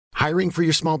Hiring for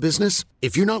your small business?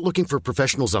 If you're not looking for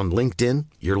professionals on LinkedIn,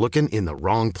 you're looking in the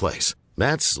wrong place.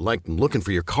 That's like looking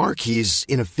for your car keys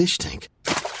in a fish tank.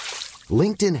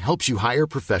 LinkedIn helps you hire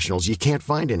professionals you can't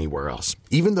find anywhere else,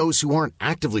 even those who aren't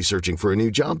actively searching for a new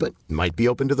job but might be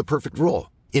open to the perfect role.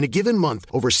 In a given month,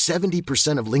 over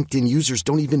 70% of LinkedIn users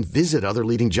don't even visit other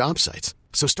leading job sites.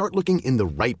 So start looking in the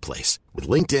right place. With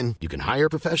LinkedIn, you can hire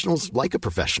professionals like a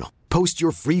professional. Post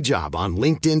your free job on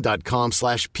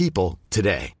linkedin.com/people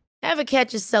today. Ever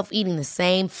catch yourself eating the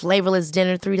same flavorless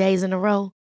dinner 3 days in a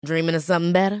row? Dreaming of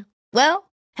something better?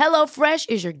 Well, HelloFresh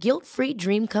is your guilt-free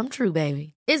dream come true,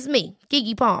 baby. It's me,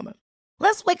 Keke Palmer.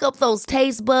 Let's wake up those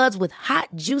taste buds with hot,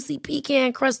 juicy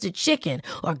pecan-crusted chicken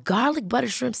or garlic butter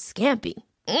shrimp scampi.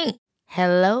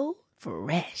 Hello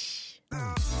Fresh.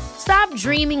 Stop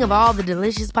dreaming of all the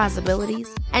delicious possibilities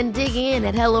and dig in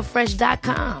at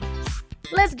HelloFresh.com.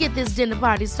 Let's get this dinner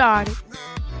party started.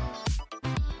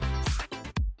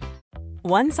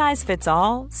 One size fits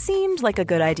all seemed like a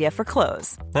good idea for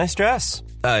clothes. Nice dress.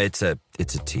 It's a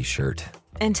t-shirt.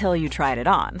 Until you tried it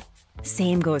on.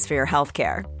 Same goes for your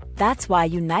healthcare. That's why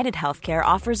United Healthcare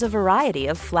offers a variety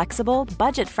of flexible,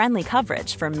 budget-friendly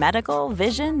coverage for medical,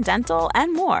 vision, dental,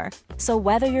 and more. So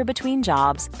whether you're between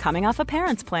jobs, coming off a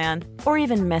parent's plan, or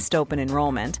even missed open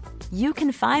enrollment, you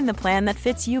can find the plan that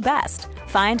fits you best.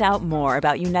 Find out more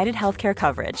about United Healthcare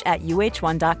coverage at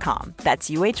uh1.com. That's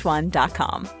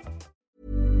uh1.com.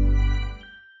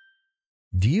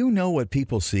 Do you know what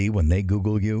people see when they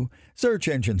Google you? Search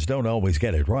engines don't always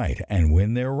get it right, and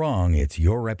when they're wrong, it's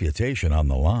your reputation on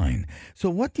the line. So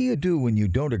what do you do when you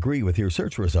don't agree with your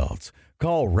search results?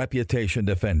 Call Reputation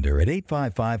Defender at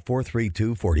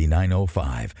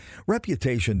 855-432-4905.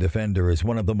 Reputation Defender is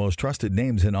one of the most trusted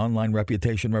names in online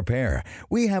reputation repair.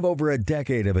 We have over a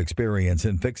decade of experience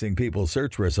in fixing people's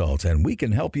search results, and we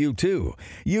can help you too.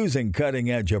 Using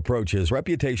cutting-edge approaches,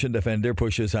 Reputation Defender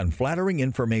pushes unflattering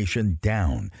information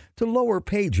down to lower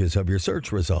pages of your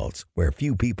search results where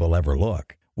few people ever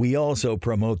look. We also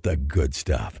promote the good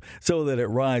stuff so that it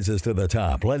rises to the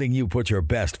top, letting you put your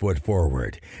best foot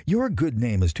forward. Your good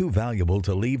name is too valuable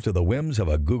to leave to the whims of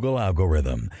a Google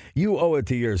algorithm. You owe it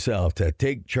to yourself to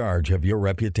take charge of your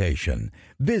reputation.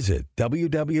 Visit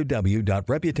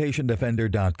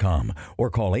www.reputationdefender.com or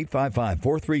call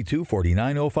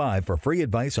 855-432-4905 for free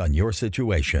advice on your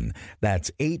situation.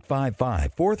 That's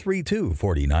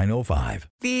 855-432-4905.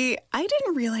 I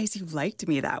didn't realize you liked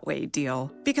me that way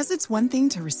deal. Because it's one thing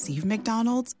to receive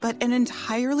McDonald's, but an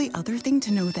entirely other thing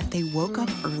to know that they woke up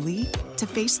early to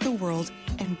face the world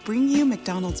and bring you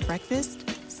McDonald's breakfast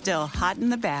still hot in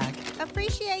the bag.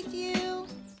 Appreciate you.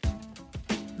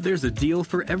 There's a deal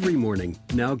for every morning.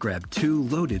 Now grab 2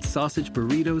 loaded sausage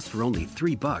burritos for only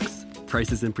 $3.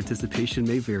 Prices and participation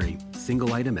may vary.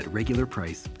 Single item at regular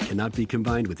price. Cannot be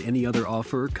combined with any other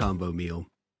offer or combo meal.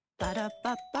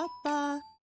 Ba-da-ba-ba-ba.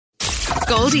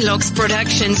 Goldilocks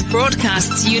Productions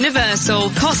broadcasts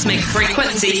universal cosmic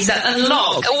frequencies that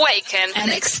unlock, awaken,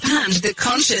 and expand the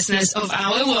consciousness of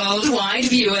our worldwide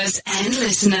viewers and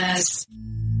listeners.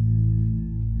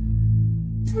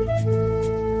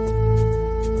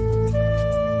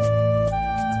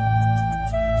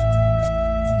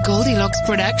 Goldilocks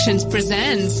Productions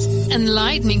presents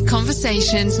Enlightening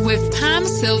Conversations with Pam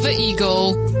Silver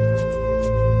Eagle.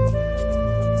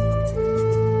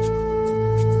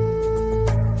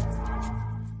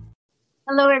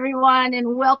 Hello, everyone,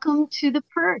 and welcome to The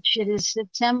Perch. It is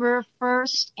September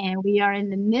 1st, and we are in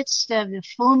the midst of the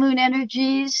full moon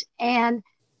energies and,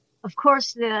 of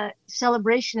course, the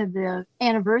celebration of the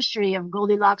anniversary of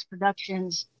Goldilocks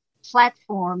Productions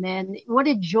platform. And what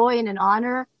a joy and an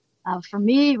honor for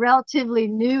me, relatively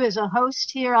new as a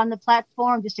host here on the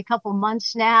platform, just a couple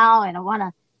months now. And I want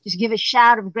to just give a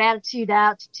shout of gratitude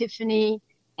out to Tiffany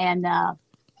and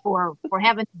for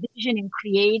having the vision and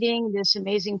creating this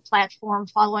amazing platform,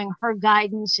 following her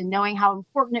guidance and knowing how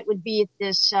important it would be at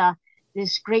this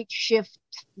great shift,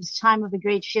 this time of the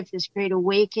great shift, this great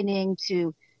awakening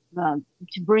to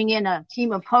bring in a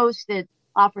team of hosts that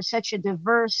offer such a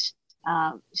diverse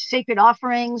sacred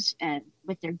offerings and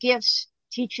with their gifts,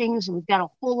 teachings. And we've got a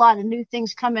whole lot of new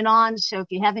things coming on. So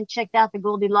if you haven't checked out the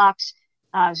Goldilocks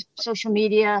social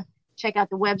media, check out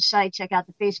the website, check out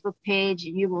the Facebook page,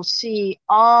 and you will see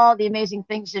all the amazing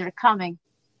things that are coming.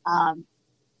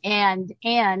 And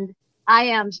I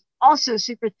am also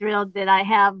super thrilled that I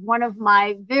have one of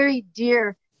my very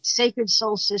dear sacred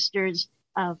soul sisters,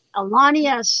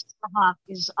 Alania Starhawk,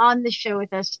 is on the show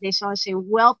with us today. So I want to say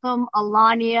welcome,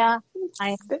 Alania.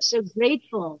 I am so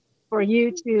grateful for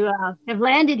you to have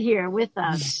landed here with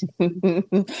us.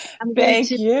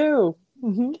 Thank you.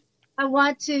 Mm-hmm. I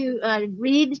want to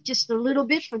read just a little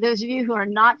bit for those of you who are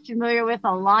not familiar with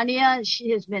Alania. She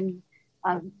has been,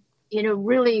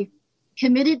 really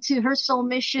committed to her soul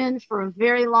mission for a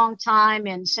very long time,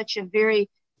 and such a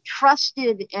very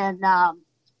trusted and,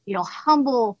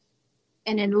 humble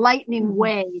and enlightening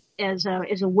way as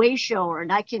a way shower.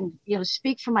 And I can,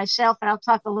 speak for myself, and I'll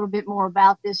talk a little bit more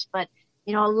about this, but,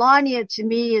 Alania to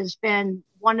me has been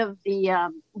one of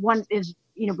the,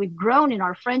 we've grown in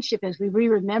our friendship as we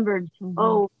remembered,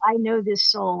 oh, I know this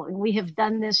soul and we have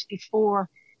done this before.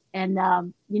 And,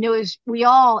 as we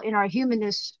all in our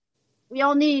humanness, we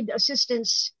all need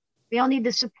assistance. We all need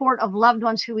the support of loved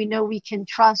ones who we know we can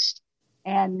trust.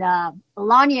 And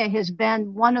Alania has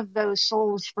been one of those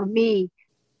souls for me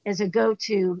as a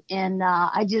go-to. And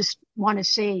I just want to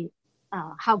say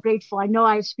how grateful. I know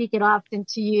I speak it often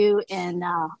to you, and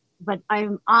but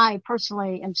I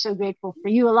personally am so grateful for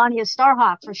you, Alania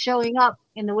Starhawk, for showing up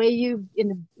in the way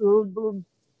in the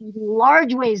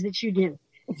large ways that you do.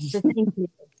 So thank you.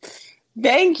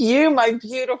 Thank you, my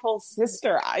beautiful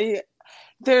sister.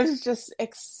 There's just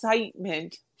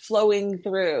excitement flowing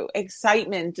through,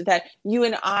 excitement that you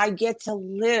and I get to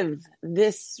live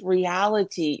this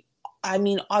reality. I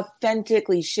mean,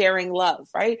 authentically sharing love,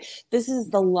 right? This is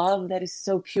the love that is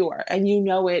so pure, and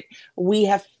it. We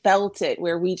have felt it,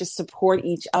 where we just support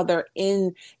each other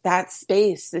in that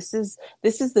space. This is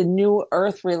the new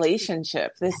earth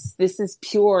relationship. This is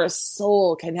pure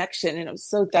soul connection. And I'm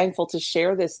so thankful to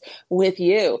share this with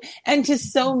you and to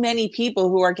so many people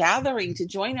who are gathering to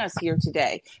join us here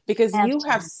today, because you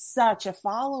have such a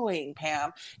following,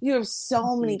 Pam. You have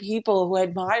so many people who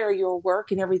admire your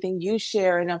work and everything you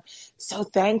share. And I'm so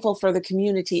thankful for the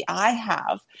community I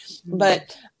have.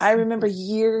 But I remember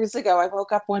years ago, I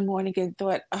woke up one morning and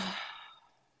thought,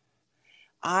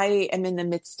 I am in the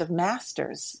midst of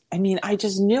masters. I mean, I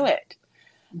just knew it.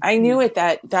 I knew it,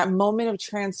 that moment of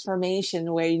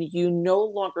transformation where you no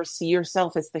longer see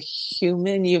yourself as the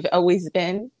human you've always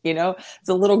been. It's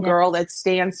a little girl that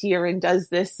stands here and does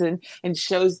this and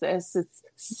shows this. It's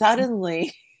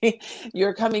suddenly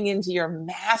you're coming into your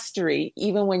mastery,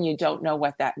 even when you don't know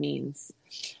what that means.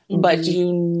 Mm-hmm. But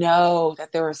you know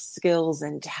that there are skills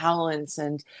and talents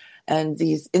and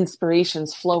these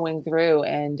inspirations flowing through,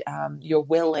 and you're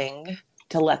willing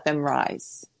to let them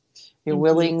rise. You're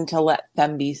willing to let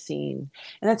them be seen.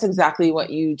 And that's exactly what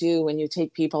you do when you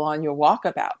take people on your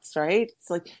walkabouts, right? It's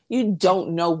like you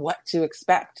don't know what to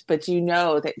expect, but you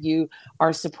know that you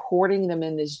are supporting them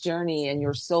in this journey, and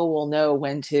your soul will know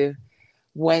when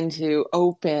to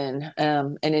open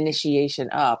an initiation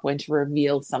up, when to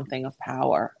reveal something of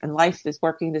power. And life is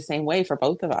working the same way for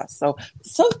both of us.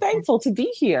 So thankful to be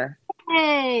here.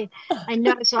 Hey, I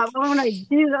know. So I want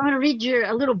to read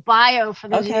a little bio for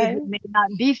those of you who may not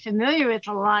be familiar with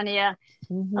Alania.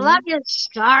 Alania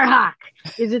Starhawk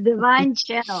is a divine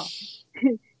channel.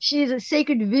 She is a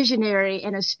sacred visionary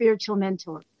and a spiritual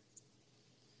mentor.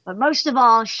 But most of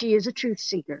all, she is a truth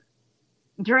seeker.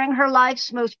 During her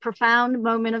life's most profound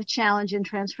moment of challenge and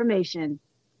transformation,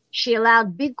 she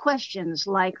allowed big questions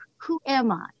like, who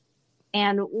am I?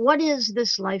 And what is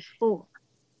this life for?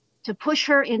 To push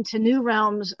her into new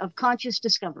realms of conscious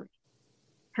discovery.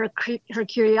 Her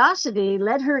curiosity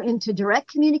led her into direct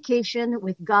communication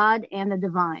with God and the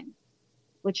divine,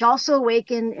 which also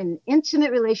awakened an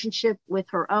intimate relationship with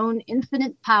her own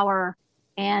infinite power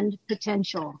and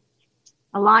potential.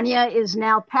 Alania is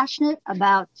now passionate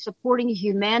about supporting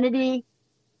humanity's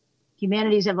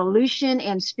evolution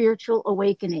and spiritual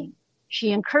awakening. She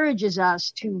encourages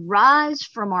us to rise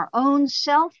from our own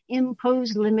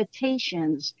self-imposed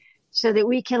limitations so that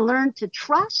we can learn to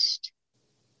trust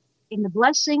in the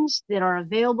blessings that are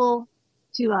available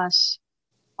to us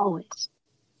always.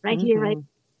 Right here, right?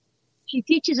 She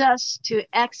teaches us to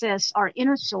access our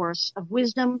inner source of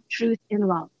wisdom, truth, and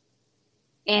love.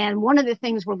 And one of the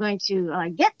things we're going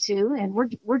to get to, and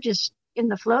we're just in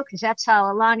the flow because that's how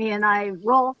Alania and I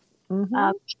roll. We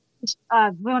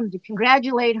wanted to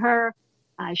congratulate her.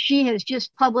 She has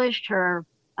just published her.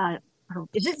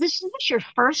 This is your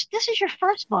first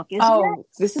book, isn't it?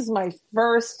 This is my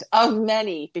first of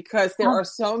many, because there are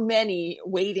so many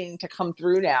waiting to come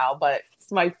through now, but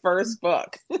it's my first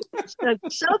book.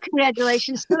 so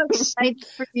congratulations. So excited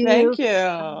for you.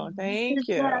 Thank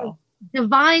you.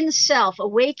 Divine Self,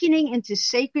 Awakening into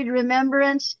Sacred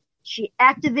Remembrance. She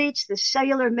activates the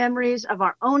cellular memories of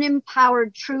our own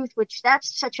empowered truth, which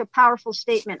that's such a powerful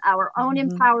statement, our own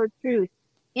empowered truth.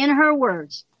 In her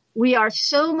words, we are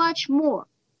so much more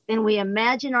than we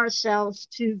imagine ourselves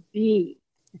to be.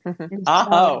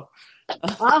 Love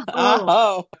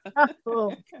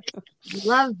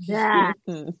that.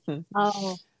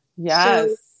 Yes.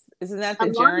 Isn't that I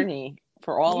the love it. journey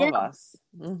for all of us?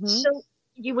 Mm-hmm. So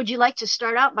would you like to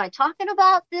start out by talking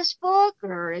about this book,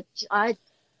 or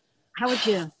how would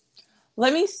you?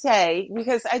 Let me say,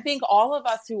 because I think all of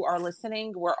us who are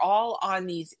listening, we're all on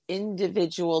these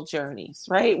individual journeys,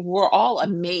 right? We're all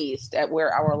amazed at where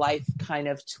our life kind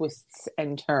of twists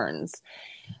and turns.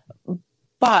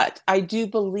 But I do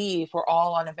believe we're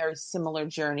all on a very similar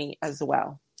journey as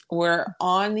well. We're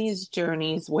on these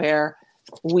journeys where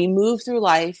we move through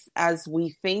life as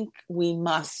we think we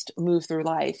must move through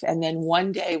life. And then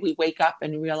one day we wake up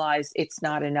and realize it's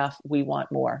not enough. We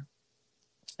want more.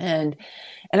 And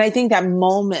I think that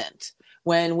moment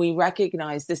when we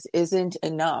recognize this isn't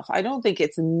enough, I don't think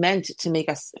it's meant to make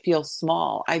us feel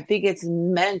small. I think it's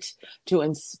meant to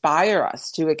inspire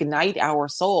us, to ignite our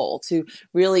soul, to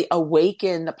really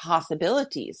awaken the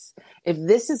possibilities. If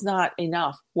this is not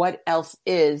enough, what else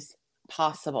is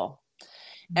possible?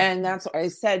 And that's what I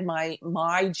said.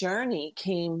 My journey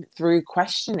came through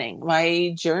questioning.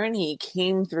 My journey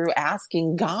came through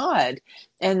asking God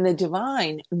and the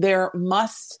divine, there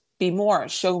must be more.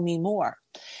 Show me more.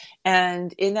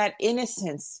 And in that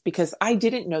innocence, because I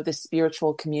didn't know the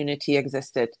spiritual community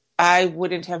existed, I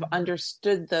wouldn't have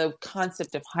understood the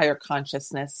concept of higher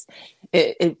consciousness.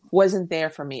 It wasn't there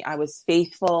for me. I was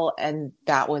faithful, and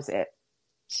that was it.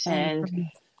 And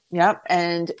yep.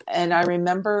 And I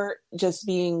remember just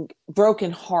being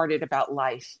brokenhearted about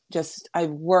life.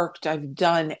 I've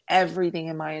done everything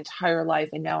in my entire life.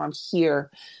 And now I'm here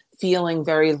feeling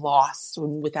very lost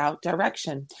and without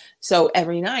direction. So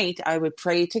every night I would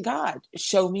pray to God,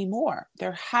 show me more.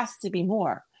 There has to be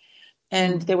more.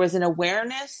 And there was an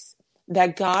awareness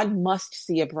that God must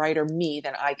see a brighter me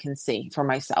than I can see for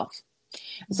myself.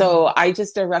 So I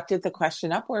just directed the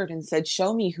question upward and said,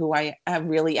 show me who I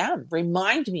really am.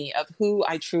 Remind me of who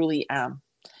I truly am.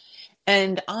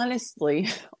 And honestly,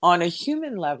 on a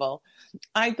human level,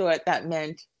 I thought that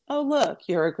meant, oh, look,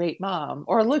 you're a great mom.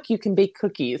 Or look, you can bake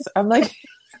cookies. I'm like,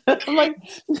 I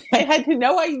had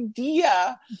no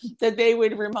idea that they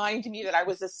would remind me that I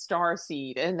was a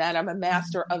starseed and that I'm a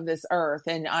master of this earth.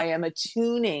 And I am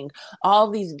attuning all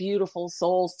these beautiful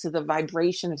souls to the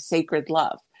vibration of sacred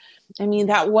love. I mean,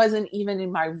 that wasn't even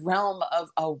in my realm of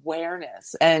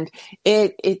awareness. And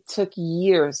it took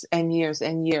years and years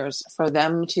and years for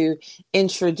them to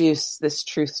introduce this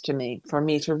truth to me, for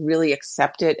me to really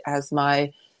accept it as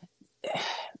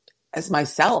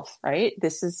myself, right?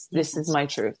 This is my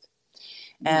truth.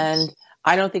 Yes. And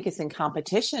I don't think it's in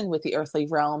competition with the earthly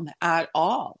realm at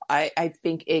all. I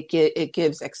think it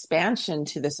gives expansion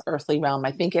to this earthly realm.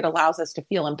 I think it allows us to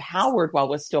feel empowered while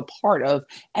we're still part of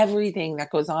everything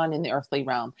that goes on in the earthly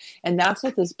realm. And that's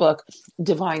what this book,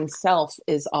 Divine Self,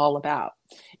 is all about.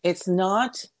 It's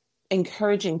not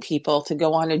encouraging people to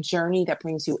go on a journey that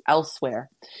brings you elsewhere.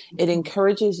 It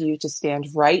encourages you to stand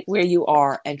right where you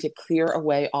are and to clear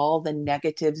away all the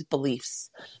negative beliefs,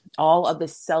 all of the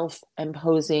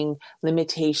self-imposing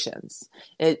limitations.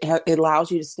 It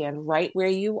allows you to stand right where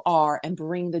you are and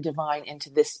bring the divine into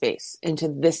this space, into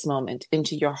this moment,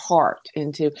 into your heart,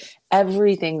 into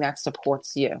everything that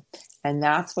supports you. And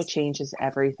that's what changes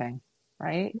everything,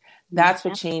 right? That's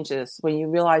what changes when you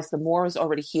realize the more is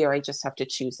already here. I just have to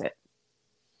choose it.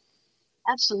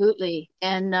 Absolutely.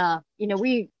 And,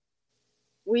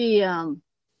 we're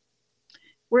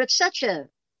at such a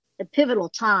pivotal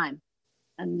time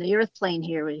on the earth plane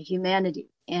here with humanity.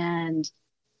 And,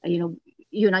 you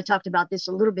and I talked about this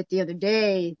a little bit the other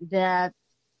day, that,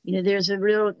 there's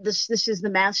this is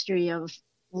the mastery of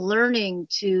learning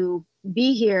to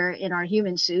be here in our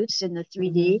human suits in the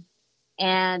 3D.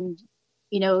 And,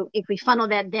 if we funnel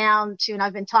that down to, and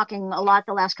I've been talking a lot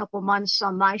the last couple of months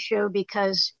on my show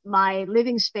because my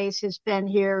living space has been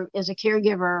here as a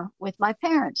caregiver with my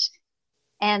parents.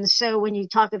 And so when you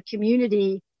talk of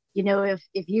community, if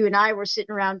you and I were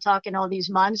sitting around talking all these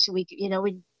months,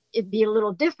 it'd be a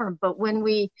little different. But when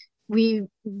we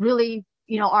really,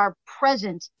 are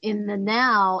present in the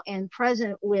now and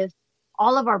present with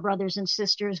all of our brothers and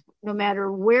sisters, no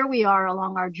matter where we are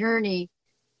along our journey,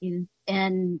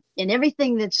 and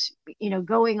everything that's,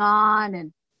 going on,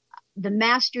 and the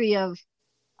mastery of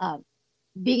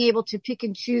being able to pick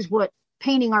and choose what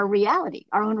painting our reality,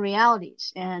 our own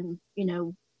realities, and,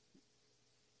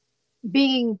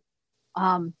 being,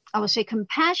 I would say,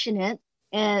 compassionate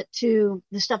to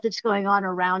the stuff that's going on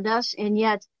around us. And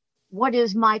yet, what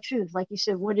is my truth? Like you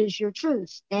said, what is your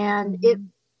truth? And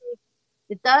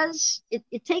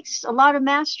it takes a lot of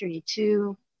mastery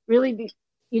to really be,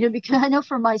 because I know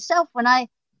for myself, when I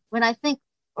think,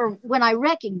 or when I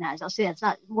recognize, I'll say that's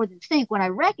not more than think, when I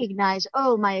recognize,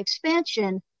 oh, my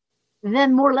expansion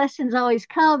then more lessons always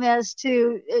come as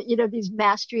to, these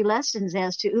mastery lessons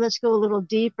as to, let's go a little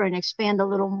deeper and expand a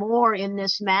little more in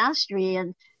this mastery.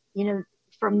 And,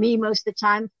 for me, most of the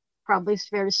time, probably it's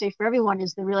fair to say for everyone,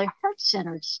 is the really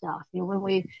heart-centered stuff. When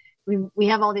we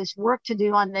have all this work to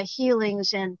do on the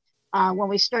healings, and when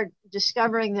we start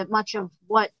discovering that much of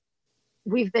what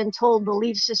we've been told,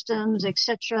 belief systems,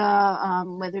 etc.,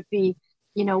 whether it be,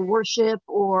 worship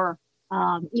or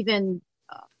even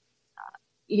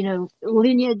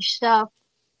lineage stuff,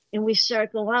 and we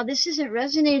start going, wow, this isn't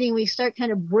resonating. We start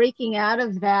kind of breaking out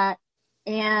of that,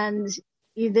 and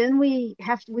then we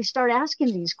start asking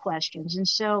these questions. And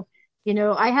so, I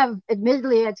told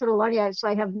Alanya, so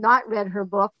I have not read her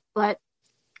book, but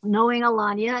knowing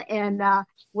Alanya and I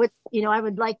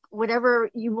would like whatever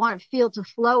you want to feel to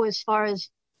flow as far as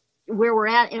where we're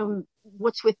at and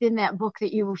what's within that book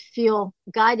that you feel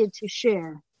guided to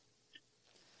share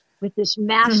with this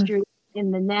mastery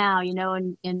in the now,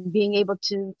 and being able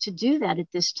to do that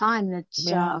at this time. That's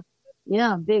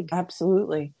big.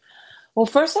 Absolutely. Well,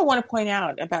 first I want to point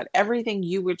out about everything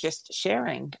you were just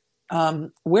sharing.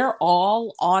 We're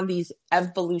all on these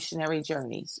evolutionary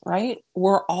journeys, right?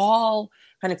 We're all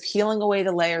kind of peeling away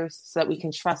the layers so that we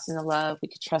can trust in the love, we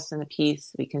can trust in the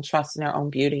peace, we can trust in our own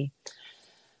beauty.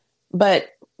 But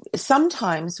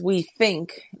sometimes we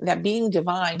think that being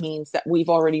divine means that we've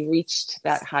already reached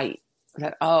that height.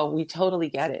 That, we totally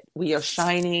get it. We are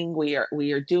shining. We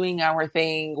are doing our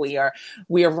thing. We are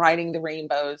riding the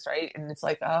rainbows, right? And it's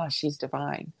like, she's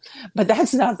divine. But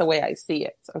that's not the way I see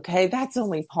it. Okay. That's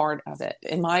only part of it.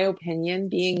 In my opinion,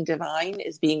 being divine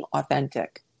is being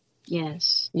authentic.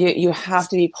 Yes. You have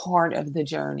to be part of the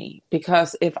journey,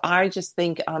 because if I just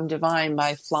think I'm divine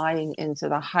by flying into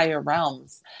the higher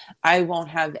realms, I won't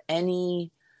have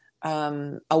any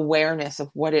awareness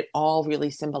of what it all really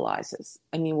symbolizes.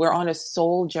 I mean, we're on a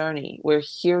soul journey. We're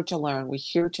here to learn. We're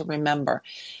here to remember.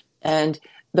 And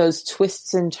those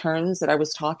twists and turns that I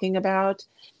was talking about,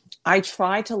 I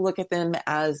try to look at them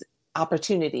as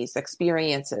opportunities,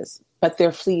 experiences, but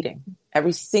they're fleeting.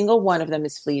 Every single one of them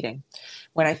is fleeting.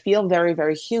 When I feel very,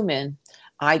 very human,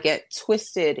 I get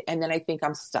twisted, and then I think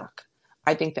I'm stuck.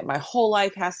 I think that my whole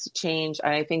life has to change.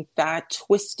 And I think that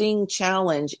twisting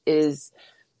challenge is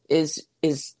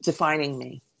defining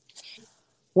me.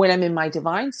 When I'm in my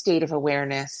divine state of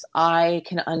awareness, I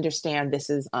can understand this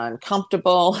is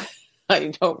uncomfortable. I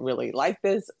don't really like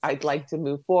this. I'd like to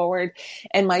move forward.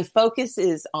 And my focus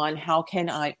is on how can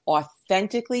I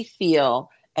authentically feel,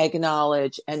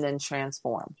 acknowledge, and then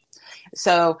transform.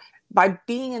 So by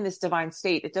being in this divine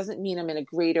state, it doesn't mean I'm in a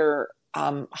greater,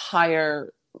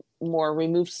 higher, more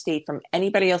removed state from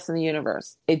anybody else in the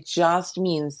universe. It just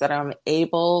means that I'm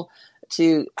able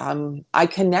to, I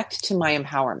connect to my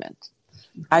empowerment.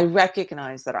 I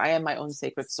recognize that I am my own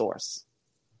sacred source.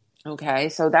 Okay.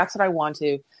 So that's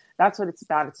what it's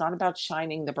about. It's not about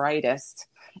shining the brightest.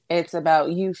 It's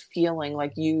about you feeling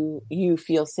like you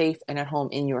feel safe and at home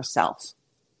in yourself.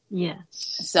 Yes.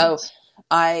 So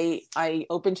I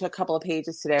opened to a couple of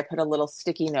pages today. I put a little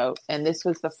sticky note, and this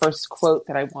was the first quote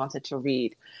that I wanted to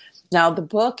read. Now, the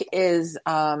book is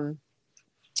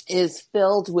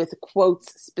filled with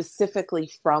quotes specifically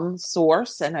from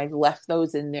Source, and I've left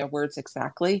those in their words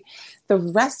exactly. The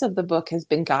rest of the book has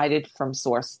been guided from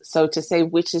Source. So to say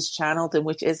which is channeled and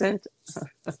which isn't,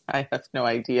 I have no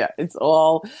idea. It's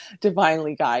all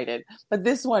divinely guided. But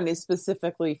this one is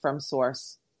specifically from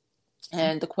Source.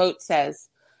 And the quote says,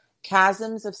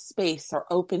 "Chasms of space are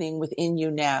opening within you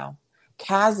now,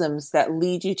 chasms that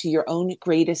lead you to your own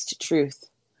greatest truth.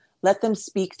 Let them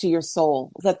speak to your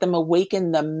soul. Let them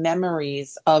awaken the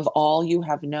memories of all you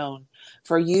have known.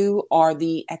 For you are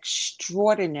the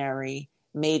extraordinary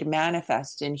made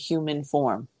manifest in human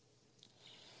form."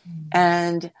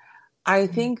 And I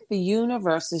think the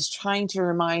universe is trying to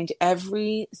remind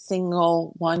every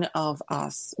single one of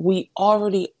us, we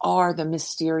already are the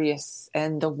mysterious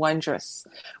and the wondrous.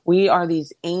 We are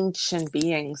these ancient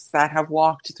beings that have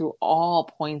walked through all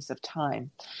points of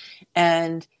time.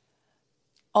 And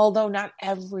although not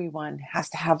everyone has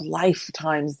to have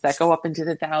lifetimes that go up into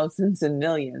the thousands and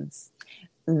millions,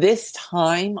 this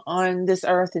time on this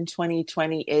earth in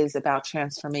 2020 is about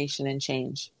transformation and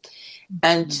change.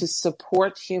 And to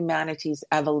support humanity's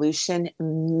evolution,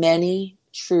 many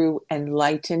true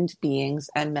enlightened beings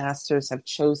and masters have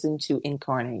chosen to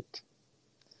incarnate.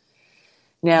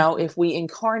 Now, if we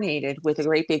incarnated with a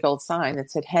great big old sign that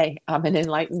said, "Hey, I'm an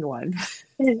enlightened one,"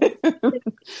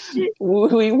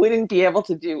 we wouldn't be able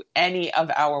to do any of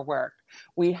our work.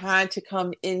 We had to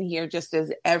come in here just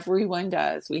as everyone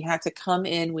does. We had to come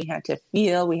in, we had to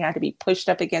feel, we had to be pushed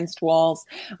up against walls.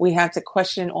 We had to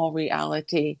question all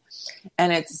reality.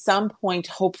 And at some point,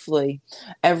 hopefully,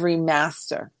 every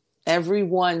master,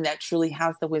 everyone that truly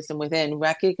has the wisdom within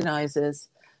recognizes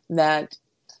that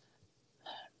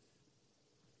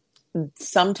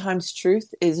sometimes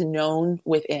truth is known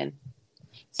within.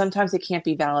 Sometimes it can't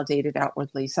be validated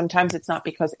outwardly. Sometimes it's not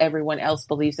because everyone else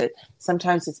believes it.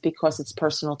 Sometimes it's because it's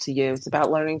personal to you. It's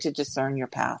about learning to discern your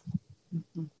path.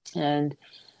 Mm-hmm.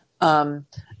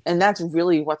 And that's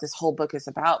really what this whole book is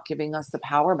about, giving us the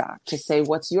power back to say,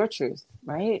 what's your truth,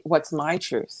 right? What's my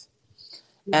truth?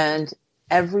 Mm-hmm. And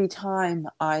every time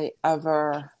I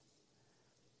ever,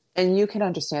 and you can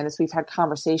understand this, we've had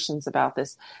conversations about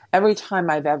this, every time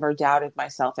I've ever doubted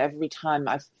myself, every time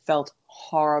I've felt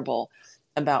horrible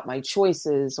about my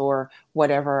choices or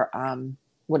whatever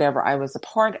I was a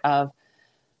part of,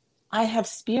 I have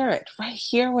spirit right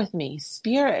here with me.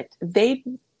 Spirit,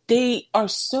 they are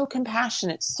so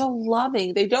compassionate, so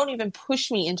loving. They don't even push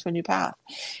me into a new path.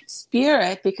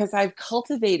 Spirit, because I've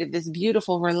cultivated this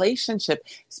beautiful relationship,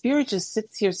 Spirit just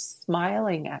sits here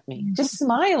smiling at me, just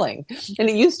smiling. And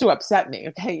it used to upset me.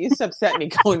 Okay, it used to upset me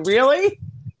going, really?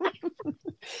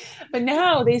 But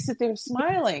now they sit there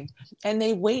smiling and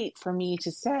they wait for me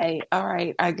to say, all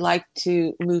right, I'd like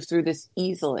to move through this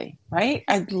easily, right?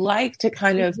 I'd like to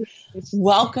kind of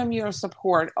welcome your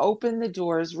support, open the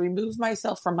doors, remove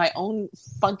myself from my own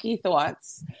funky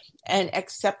thoughts and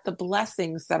accept the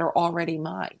blessings that are already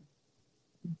mine.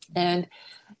 And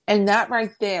that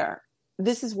right there,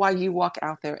 this is why you walk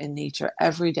out there in nature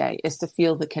every day, is to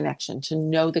feel the connection, to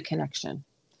know the connection.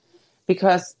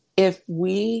 Because if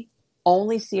we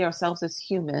only see ourselves as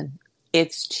human,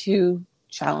 it's too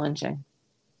challenging.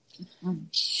 Mm-hmm.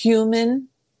 Human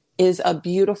is a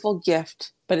beautiful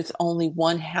gift, but it's only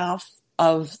one half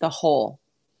of the whole.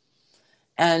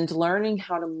 And learning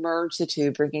how to merge the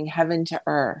two, bringing heaven to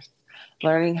earth,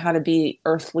 learning how to be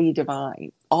earthly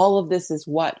divine, all of this is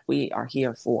what we are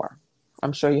here for.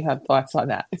 I'm sure you have thoughts on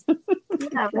that.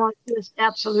 Yeah, well, just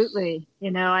absolutely.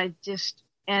 And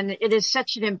it is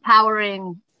such an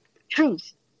empowering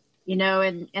truth.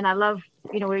 And I love,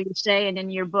 where you say, and in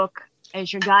your book,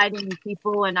 as you're guiding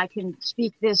people, and I can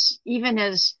speak this even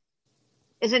as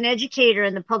an educator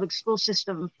in the public school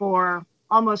system for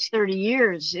almost 30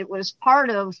 years, it was part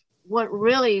of what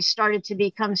really started to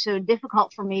become so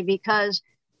difficult for me because,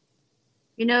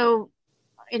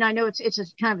 and I know it's a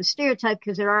kind of a stereotype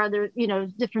because there are other,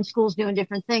 different schools doing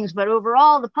different things, but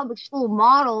overall the public school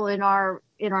model in our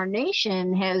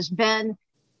nation has been,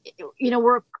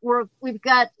 we're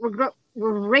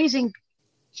raising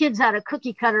kids out of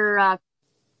cookie cutter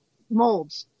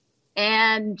molds,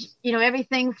 and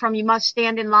everything from you must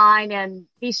stand in line and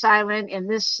be silent and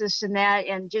this and that,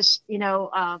 and just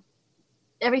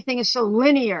everything is so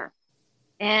linear.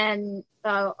 And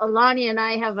Alani and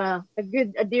I have a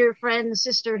dear friend,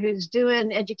 sister who's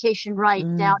doing education right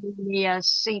down in the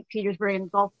St. Petersburg in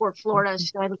Gulfport, Florida.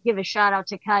 So I give a shout out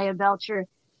to Kaya Belcher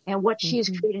and what she's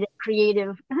created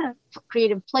at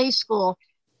Creative Play School.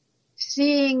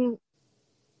 Seeing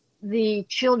the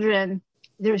children,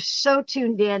 they're so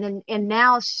tuned in and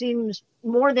now seems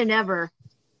more than ever,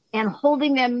 and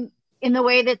holding them in the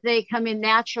way that they come in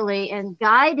naturally and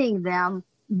guiding them,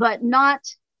 but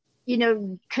not,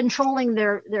 controlling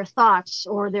their thoughts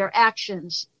or their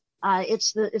actions.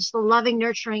 It's the loving,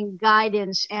 nurturing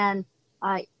guidance, and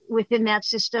within that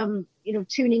system,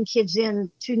 tuning kids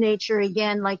in to nature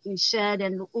again, like you said,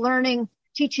 and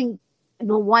teaching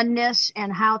the oneness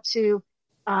and how to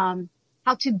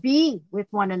be with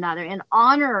one another and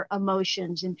honor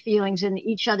emotions and feelings and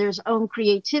each other's own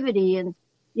creativity. And,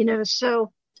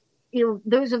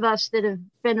 those of us that have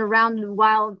been around a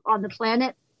while on the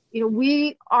planet,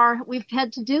 we've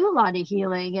had to do a lot of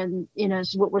healing. And,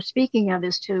 so what we're speaking of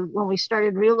is when we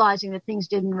started realizing that things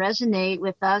didn't resonate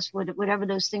with us, whatever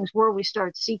those things were, we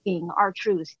started seeking our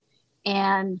truth.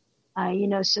 And,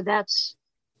 so that's,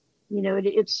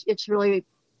 it's really,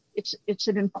 it's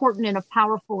an important and a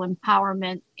powerful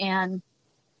empowerment. And,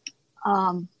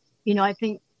 I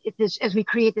think as we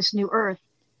create this new earth,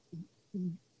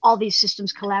 all these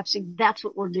systems collapsing, that's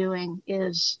what we're doing,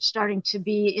 is starting to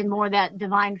be in more that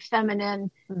divine feminine,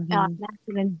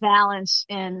 masculine balance.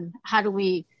 And how do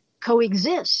we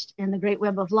coexist in the great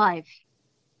web of life?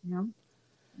 Yeah.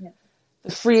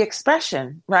 The free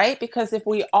expression, right? Because if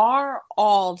we are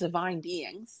all divine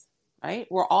beings, right?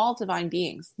 We're all divine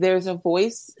beings. There's a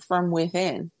voice from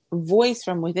within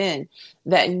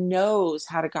that knows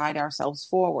how to guide ourselves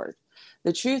forward,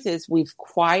 the truth is we've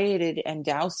quieted and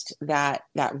doused that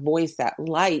voice, that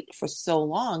light for so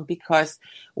long because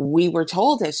we were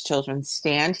told as children,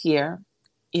 stand here,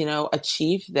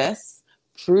 achieve this,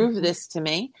 prove this to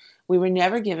me. We were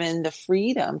never given the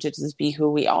freedom to just be who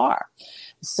we are.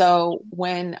 So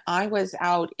when I was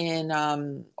out in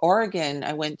Oregon,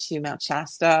 I went to Mount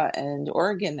Shasta and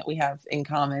Oregon that we have in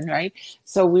common, right?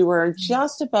 So we were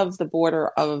just above the border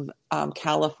of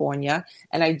California.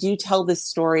 And I do tell this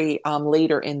story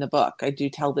later in the book. I do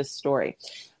tell this story.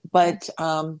 But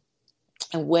and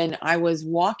when I was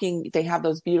walking, they have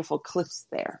those beautiful cliffs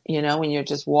there, when you're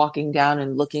just walking down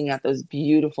and looking at those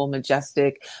beautiful,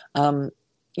 majestic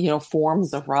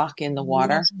forms of rock in the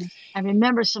water. I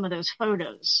remember some of those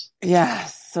photos. Yeah,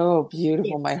 so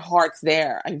beautiful. My heart's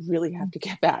there. I really have to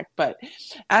get back. But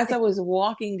as I was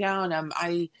walking down,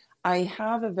 I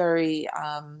have a very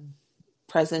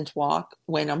present walk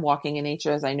when I'm walking in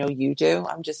nature, as I know you do.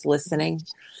 I'm just listening.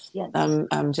 Yes.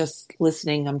 I'm just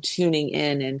listening. I'm tuning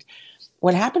in. And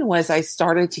what happened was I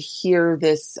started to hear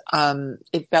this,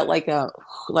 it felt like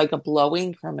a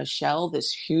blowing from a shell,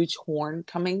 this huge horn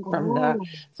coming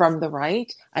from the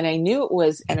right. And I knew it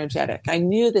was energetic. I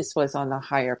knew this was on the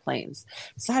higher planes.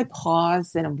 So I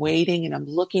paused and I'm waiting and I'm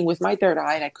looking with my third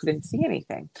eye and I couldn't see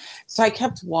anything. So I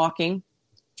kept walking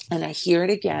and I hear it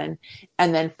again.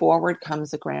 And then forward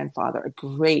comes a grandfather, a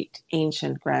great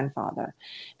ancient grandfather.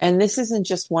 And this isn't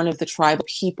just one of the tribal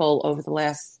people over the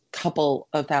last couple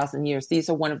of thousand years. These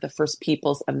are one of the first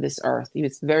peoples of this earth. He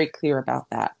was very clear about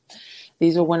that.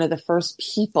 These are one of the first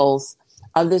peoples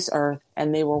of this earth,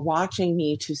 and they were watching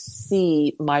me to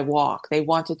see my walk. They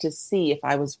wanted to see if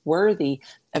I was worthy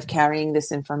of carrying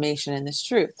this information and this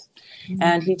truth. Mm-hmm.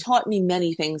 And he taught me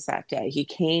many things that day. He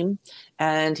came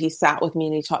and he sat with me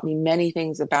and he taught me many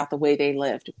things about the way they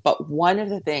lived. But one of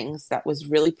the things that was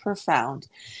really profound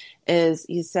is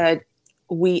he said,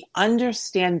 we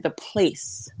understand the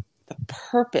place, the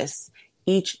purpose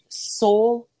each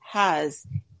soul has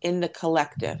in the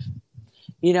collective,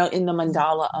 in the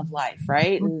mandala of life,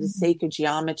 right? In the sacred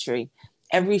geometry,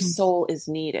 every soul is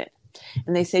needed.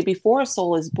 And they say before a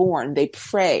soul is born, they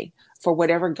pray for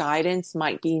whatever guidance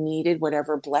might be needed,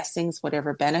 whatever blessings,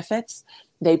 whatever benefits.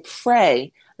 They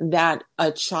pray that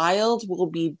a child will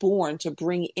be born to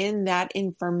bring in that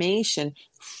information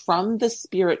from the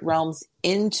spirit realms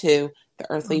into the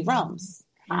earthly realms.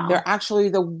 Wow. They're actually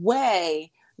the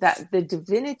way that the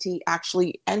divinity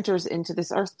actually enters into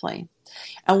this earth plane.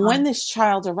 And when this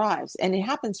child arrives, and it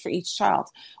happens for each child,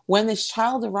 when this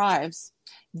child arrives,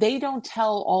 they don't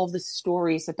tell all the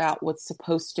stories about what's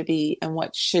supposed to be and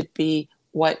what should be,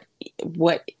 what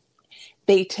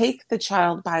they take the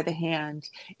child by the hand,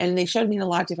 and they showed me in a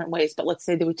lot of different ways, but let's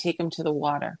say they would take him to the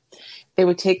water. They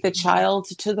would take the child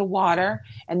to the water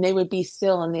and they would be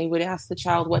still and they would ask the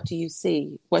child, what do you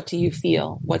see? What do you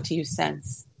feel? What do you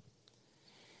sense?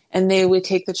 And they would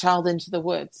take the child into the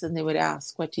woods and they would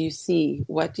ask, what do you see?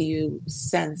 What do you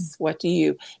sense?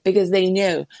 Because they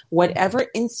knew whatever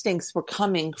instincts were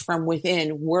coming from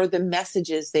within were the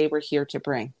messages they were here to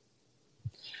bring.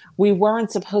 We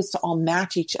weren't supposed to all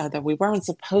match each other. We weren't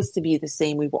supposed to be the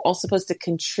same. We were all supposed to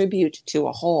contribute to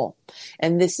a whole.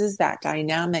 And this is that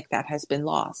dynamic that has been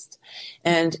lost.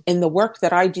 And in the work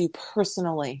that I do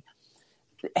personally,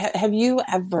 have you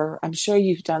ever, I'm sure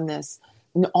you've done this,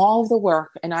 in all of the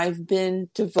work, and I've been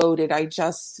devoted, I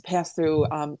just passed through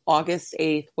August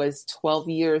 8th was 12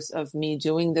 years of me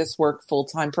doing this work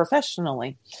full-time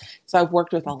professionally. So I've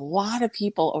worked with a lot of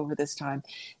people over this time.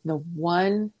 The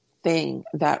one thing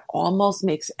that almost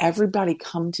makes everybody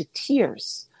come to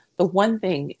tears, the one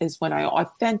thing is when I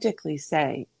authentically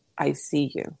say, I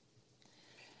see you.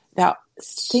 That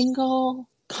single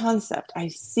concept, I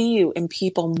see you, and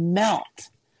people melt.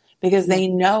 Because they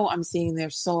know I'm seeing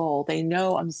their soul. They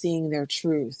know I'm seeing their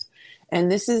truth.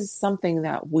 And this is something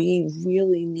that we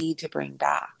really need to bring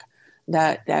back.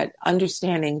 That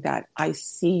understanding that I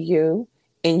see you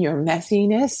in your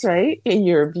messiness, right? In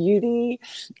your beauty,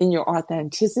 in your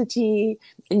authenticity,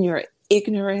 in your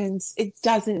ignorance. It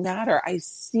doesn't matter. I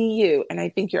see you. And I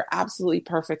think you're absolutely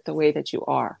perfect the way that you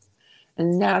are.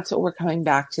 And that's what we're coming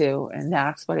back to. And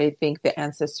that's what I think the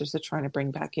ancestors are trying to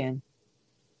bring back in.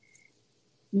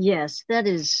 Yes, that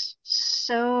is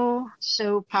so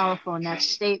powerful in that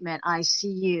statement. I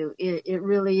see you. It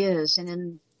really is.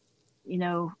 And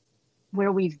in,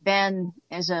 where we've been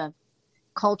as a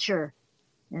culture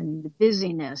and the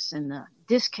busyness and the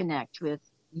disconnect with,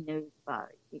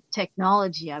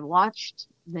 technology, I watched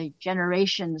the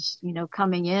generations,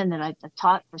 coming in that I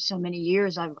taught for so many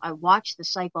years. I watched the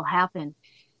cycle happen,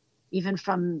 even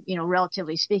from,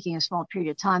 relatively speaking, a small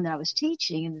period of time that I was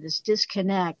teaching, and this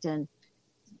disconnect. And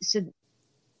so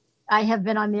I have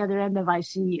been on the other end of I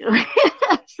see you.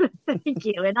 So thank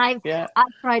you. And I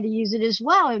try to use it as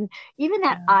well. And even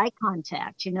that eye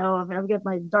contact, I've got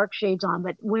my dark shades on,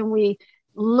 but when we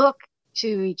look to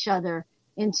each other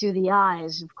into the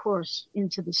eyes, of course,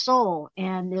 into the soul,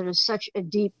 and there is such a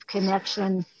deep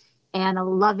connection and a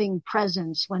loving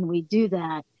presence when we do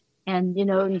that. And,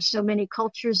 in so many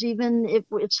cultures, even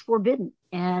it's forbidden.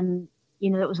 And,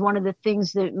 that was one of the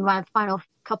things that in my final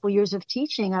couple years of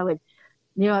teaching,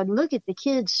 I'd look at the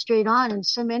kids straight on, and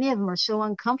so many of them are so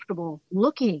uncomfortable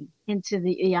looking into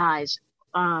the eyes,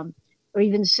 or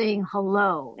even saying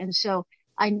hello. And so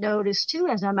I notice too,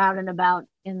 as I'm out and about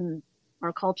in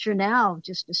our culture now,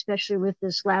 just especially with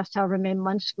this last however many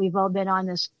months we've all been on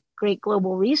this great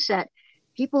global reset,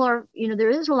 people are,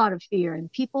 there is a lot of fear,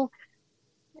 and people,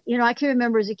 I can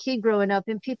remember as a kid growing up,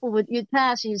 and you'd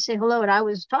pass and you'd say hello. And I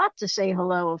was taught to say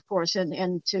hello, of course,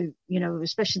 and to,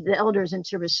 especially the elders, and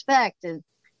to respect. And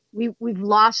we've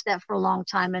lost that for a long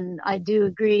time. And I do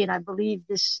agree. And I believe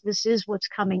this is what's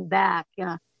coming back.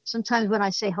 Sometimes when I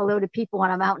say hello to people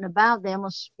when I'm out and about, they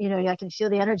almost, I can feel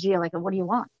the energy like, what do you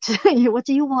want? What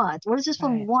do you want? What does this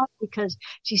one want? Because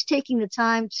she's taking the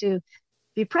time to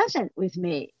be present with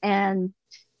me. And,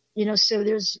 so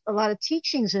there's a lot of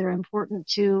teachings that are important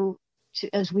to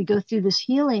as we go through this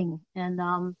healing.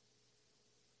 And,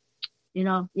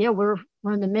 we're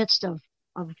in the midst of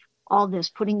all this,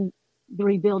 putting the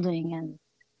rebuilding and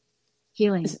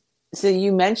healing. So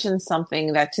you mentioned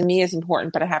something that to me is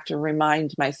important, but I have to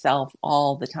remind myself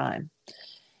all the time.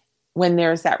 When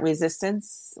there's that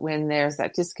resistance, when there's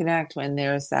that disconnect, when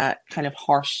there's that kind of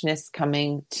harshness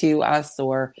coming to us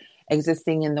or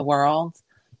existing in the world,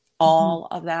 all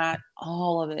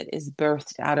of it is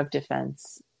birthed out of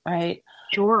defense, right?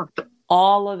 Sure.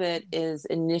 All of it is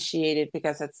initiated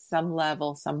because at some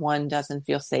level, someone doesn't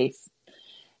feel safe.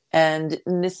 And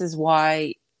this is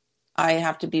why I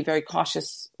have to be very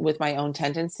cautious with my own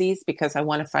tendencies, because I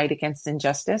want to fight against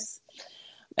injustice.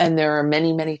 And there are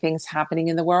many, many things happening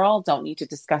in the world. Don't need to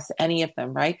discuss any of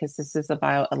them, right? Because this is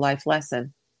about a life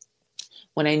lesson.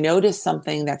 When I notice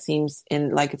something that seems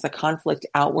like it's a conflict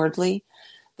outwardly,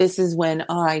 this is when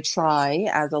I try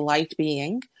as a light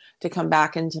being to come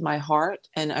back into my heart,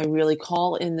 and I really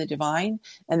call in the divine.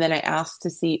 And then I ask to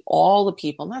see all the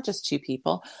people, not just two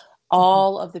people,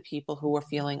 all of the people who are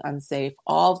feeling unsafe,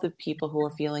 all of the people who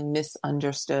are feeling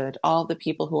misunderstood, all the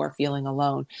people who are feeling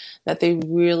alone, that they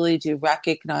really do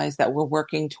recognize that we're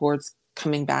working towards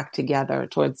coming back together,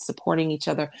 towards supporting each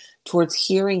other, towards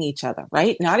hearing each other,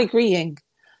 right? Not agreeing.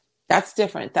 That's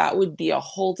different. That would be a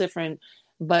whole different,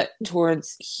 but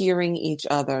towards hearing each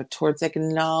other, towards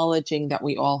acknowledging that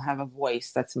we all have a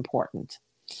voice. That's important.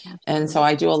 Absolutely. And so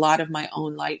I do a lot of my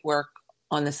own light work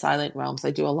on the silent realms.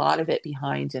 I do a lot of it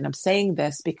behind. And I'm saying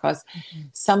this because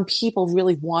some people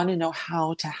really want to know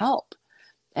how to help.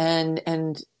 And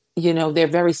they're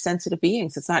very sensitive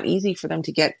beings. It's not easy for them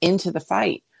to get into the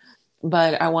fight.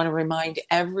 But I want to remind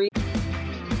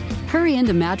Hurry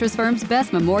into Mattress Firm's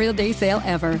best Memorial Day sale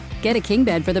ever. Get a king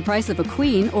bed for the price of a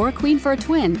queen or a queen for a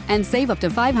twin and save up to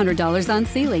 $500 on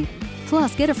Sealy.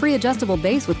 Plus, get a free adjustable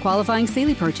base with qualifying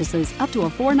Sealy purchases up to a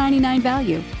 $499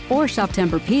 value. Or shop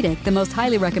Tempur-Pedic, the most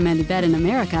highly recommended bed in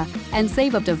America, and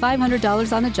save up to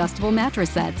 $500 on adjustable mattress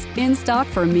sets in stock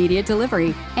for immediate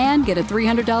delivery. And get a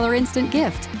 $300 instant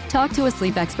gift. Talk to a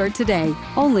sleep expert today,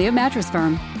 only at Mattress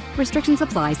Firm. Restrictions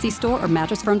apply. See store or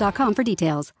mattressfirm.com for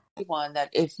details. One that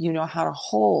if you know how to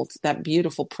hold that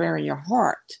beautiful prayer in your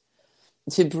heart,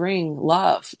 to bring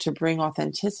love, to bring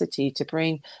authenticity, to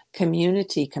bring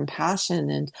community,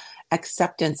 compassion, and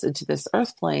acceptance into this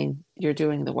earth plane, you're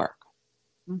doing the work.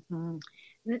 Mm-hmm.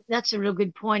 That's a real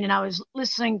good point. And I was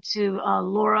listening to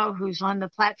Laura, who's on the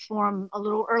platform a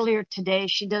little earlier today.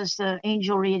 She does the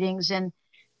angel readings, and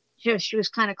she was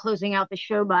kind of closing out the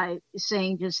show by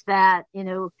saying just that,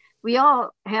 we all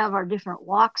have our different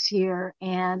walks here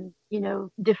and,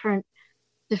 different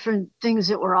things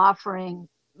that we're offering.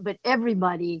 But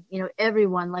everybody,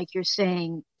 everyone, like you're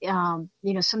saying,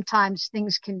 sometimes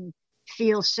things can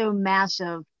feel so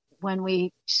massive when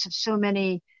we so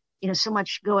many, so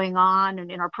much going on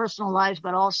and in our personal lives,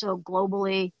 but also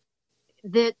globally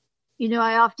that,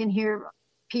 I often hear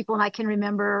people, and I can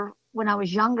remember when I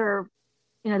was younger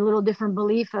in a little different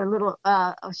belief, a little,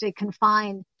 I would say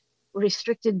confined,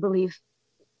 restricted belief,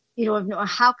 of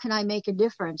how can I make a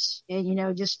difference?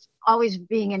 And, just always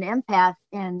being an empath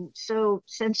and so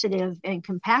sensitive and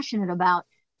compassionate about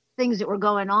things that were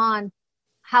going on.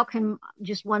 How can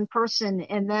just one person,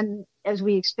 and then as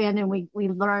we expand and we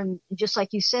learn, just like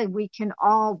you said, we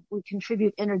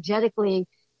contribute energetically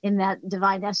in that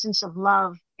divine essence of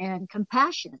love and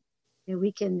compassion.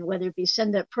 we can, whether it be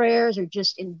send up prayers or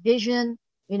just envision,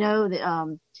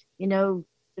 the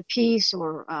peace,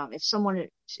 or if someone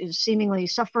is seemingly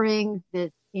suffering,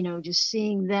 that, just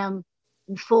seeing them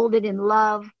enfolded in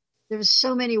love. There's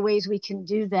so many ways we can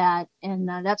do that. And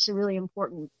that's a really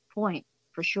important point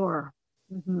for sure.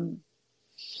 Mm-hmm.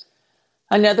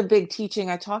 Another big teaching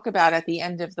I talk about at the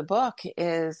end of the book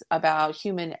is about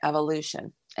human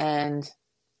evolution. And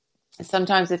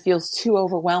sometimes it feels too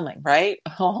overwhelming, right?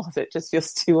 All of it just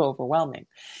feels too overwhelming.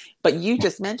 But you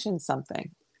just mentioned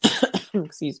something,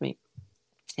 excuse me,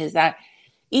 is that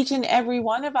each and every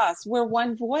one of us, we're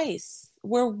one voice,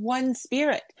 we're one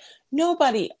spirit.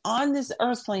 Nobody on this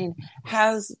earth plane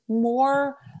has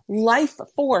more life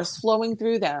force flowing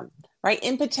through them, right,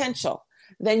 in potential,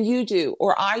 than you do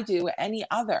or I do any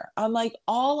other. I'm like,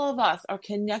 all of us are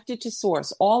connected to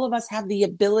source. All of us have the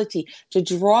ability to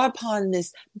draw upon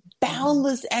this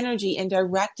boundless energy and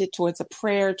direct it towards a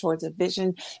prayer, towards a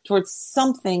vision, towards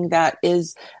something that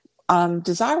is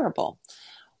desirable.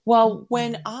 Well,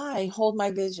 when I hold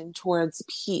my vision towards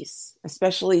peace,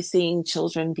 especially seeing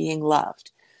children being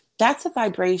loved, that's a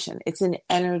vibration. It's an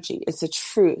energy. It's a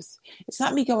truth. It's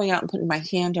not me going out and putting my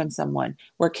hand on someone.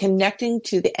 We're connecting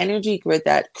to the energy grid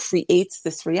that creates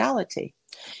this reality.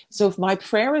 So if my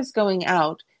prayer is going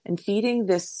out and feeding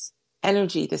this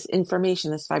energy, this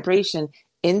information, this vibration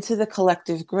into the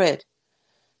collective grid,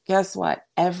 guess what?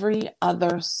 Every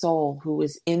other soul who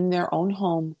is in their own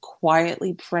home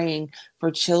quietly praying for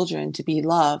children to be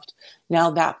loved, now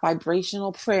that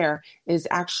vibrational prayer is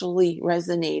actually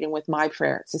resonating with my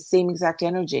prayer. It's the same exact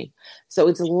energy. So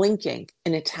it's linking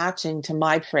and attaching to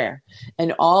my prayer.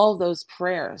 And all those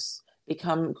prayers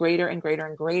become greater and greater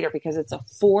and greater because it's a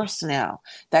force now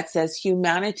that says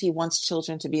humanity wants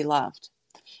children to be loved.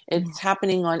 It's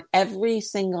happening on every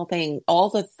single thing. All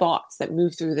the thoughts that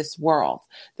move through this world,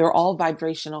 they're all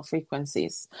vibrational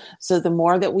frequencies. So the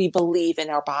more that we believe in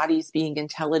our bodies being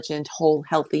intelligent, whole,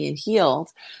 healthy, and healed,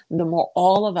 the more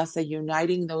all of us are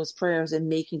uniting those prayers and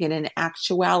making it an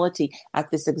actuality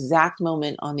at this exact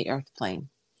moment on the earth plane.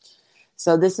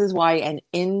 So this is why an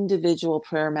individual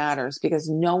prayer matters, because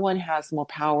no one has more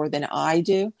power than I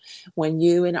do. When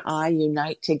you and I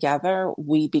unite together,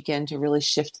 we begin to really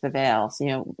shift the veils.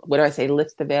 What do I say?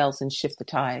 Lift the veils and shift the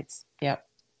tides. Yep.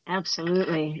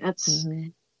 Absolutely. That's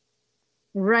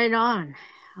right on.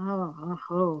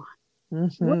 Mm-hmm.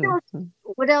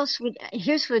 What else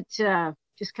here's what,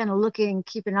 just kind of looking,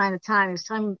 keep an eye on the time, as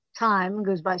time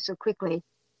goes by so quickly.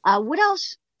 What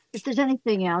else? If there's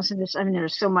anything else, and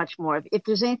there's so much more. If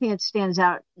there's anything that stands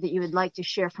out that you would like to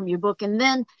share from your book, and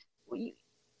then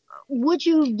would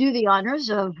you do the honors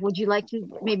of, would you like to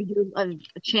maybe do a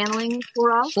channeling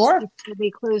for us? Sure. Before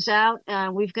we close out,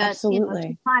 we've got some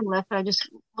time left. But I'm just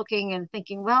looking and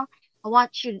thinking, well, I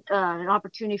want you an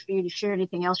opportunity for you to share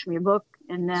anything else from your book,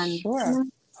 and then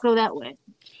go that way.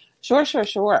 Sure.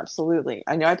 Absolutely.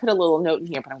 I know I put a little note in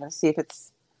here, but I'm going to see if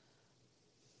it's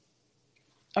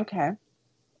okay.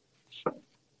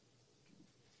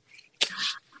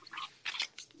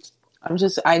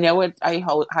 I know what I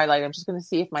highlight. I'm just going to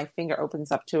see if my finger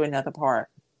opens up to another part.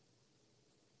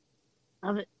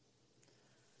 Love it.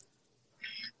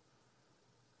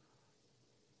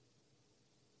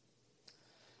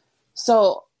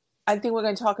 So I think we're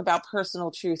going to talk about personal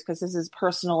truth, because this is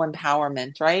personal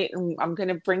empowerment, right? And I'm going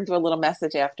to bring through a little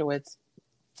message afterwards.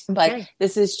 But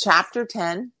This is chapter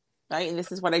 10. Right? And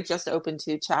this is what I just opened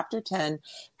to, chapter 10.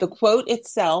 The quote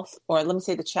itself, or let me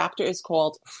say the chapter is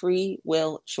called Free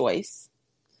Will Choice.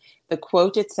 The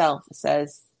quote itself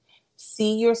says,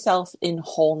 see yourself in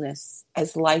wholeness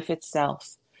as life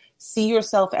itself. See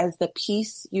yourself as the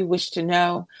peace you wish to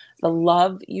know, the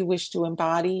love you wish to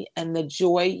embody, and the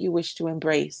joy you wish to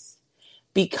embrace.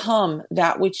 Become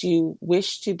that which you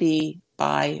wish to be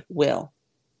by will.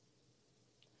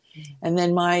 And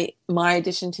then my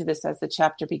addition to this, as the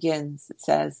chapter begins, it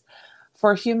says,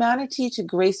 for humanity to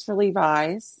gracefully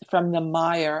rise from the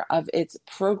mire of its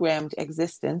programmed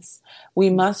existence, we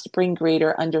must bring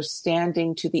greater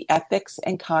understanding to the ethics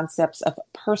and concepts of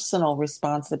personal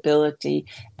responsibility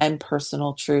and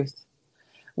personal truth.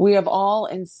 We have all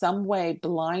in some way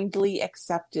blindly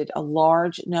accepted a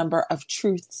large number of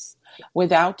truths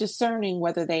without discerning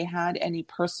whether they had any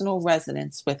personal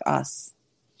resonance with us.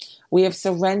 We have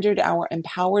surrendered our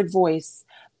empowered voice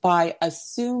by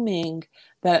assuming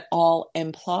that all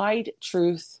implied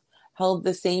truth held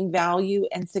the same value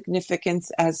and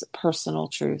significance as personal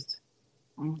truth.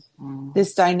 Mm-hmm.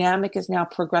 This dynamic is now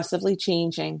progressively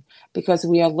changing because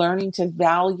we are learning to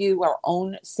value our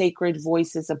own sacred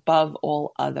voices above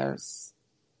all others.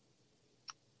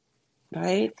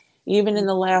 Right? Even in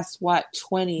the last,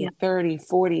 20, 30,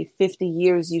 40, 50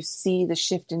 years, you see the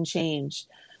shift and change.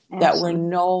 Absolutely. That we're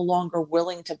no longer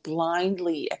willing to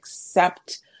blindly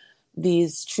accept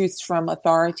these truths from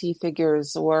authority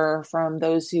figures or from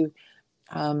those who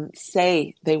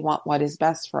say they want what is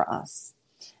best for us.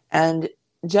 And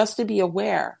just to be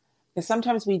aware, because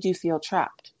sometimes we do feel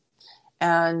trapped.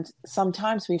 And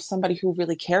sometimes we have somebody who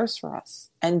really cares for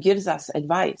us and gives us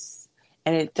advice,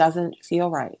 and it doesn't feel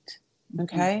right.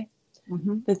 Okay?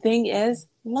 Mm-hmm. The thing is,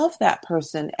 love that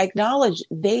person. Acknowledge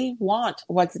they want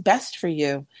what's best for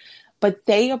you, but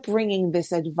they are bringing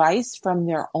this advice from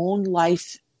their own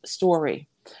life story,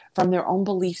 from their own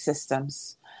belief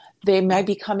systems. They might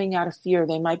be coming out of fear.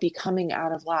 They might be coming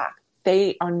out of lack.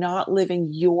 They are not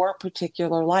living your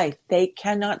particular life. They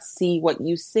cannot see what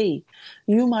you see.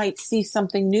 You might see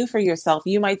something new for yourself.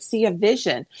 You might see a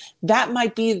vision. That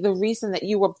might be the reason that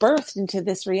you were birthed into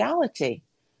this reality,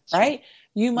 right?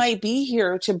 You might be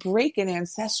here to break an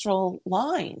ancestral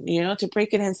line, to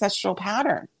break an ancestral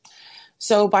pattern.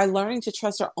 So by learning to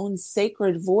trust our own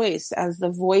sacred voice as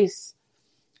the voice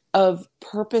of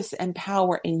purpose and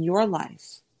power in your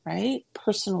life, right?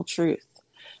 Personal truth.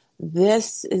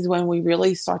 This is when we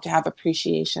really start to have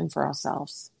appreciation for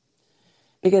ourselves.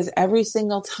 Because every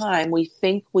single time we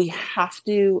think we have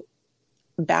to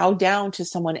bow down to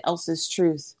someone else's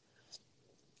truth,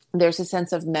 there's a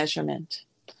sense of measurement.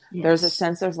 Yes. There's a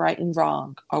sense of right and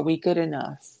wrong. Are we good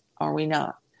enough? Are we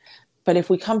not? But if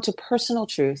we come to personal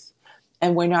truth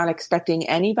and we're not expecting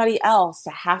anybody else to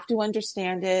have to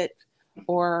understand it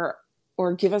or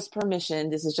give us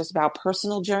permission, this is just about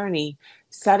personal journey,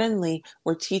 suddenly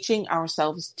we're teaching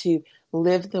ourselves to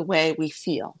live the way we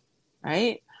feel,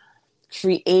 right?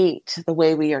 Create the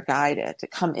way we are guided, to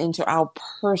come into our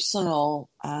personal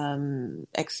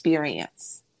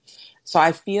experience. So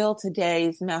I feel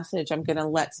today's message, I'm going to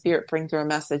let Spirit bring through a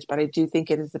message, but I do think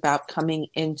it is about coming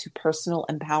into personal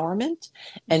empowerment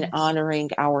and honoring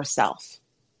ourselves.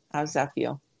 How does that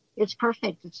feel? It's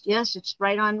perfect. It's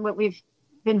right on what we've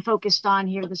been focused on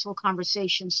here, this whole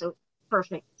conversation. So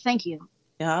perfect. Thank you.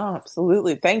 Yeah,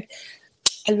 absolutely. I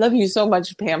love you so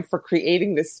much, Pam, for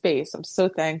creating this space. I'm so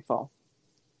thankful.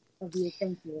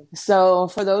 Thank you. So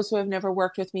for those who have never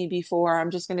worked with me before,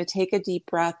 I'm just going to take a deep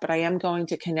breath, but I am going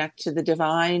to connect to the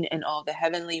divine and all the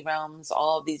heavenly realms,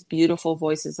 all of these beautiful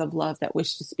voices of love that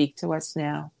wish to speak to us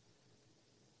now.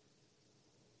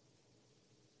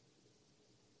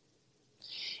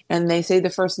 And they say the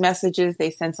first messages,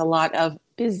 they sense a lot of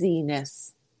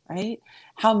busyness, right?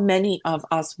 How many of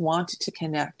us want to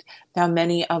connect? How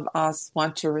many of us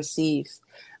want to receive?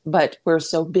 But we're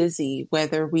so busy,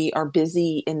 whether we are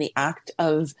busy in the act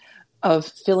of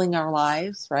filling our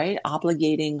lives, right?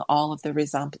 Obligating all of the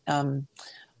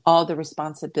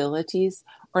responsibilities,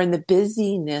 or in the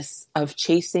busyness of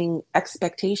chasing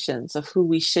expectations of who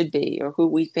we should be or who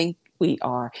we think we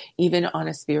are, even on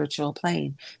a spiritual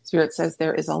plane. Spirit says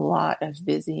there is a lot of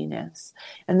busyness.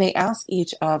 And they ask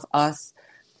each of us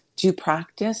to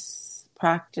practice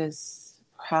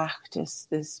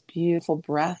this beautiful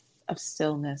breath of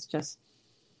stillness. Just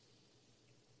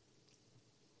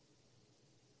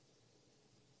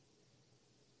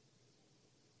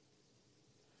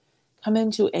come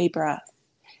into a breath.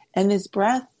 And this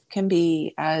breath can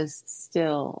be as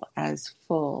still, as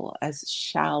full, as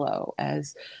shallow,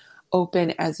 as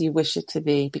open as you wish it to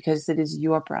be, because it is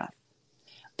your breath.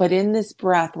 But in this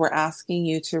breath, we're asking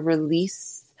you to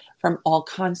release from all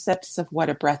concepts of what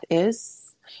a breath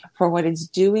is, for what it's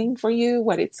doing for you,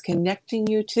 what it's connecting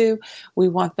you to. We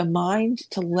want the mind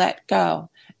to let go.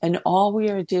 And all we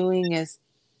are doing is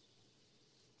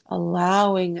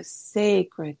allowing a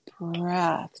sacred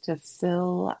breath to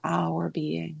fill our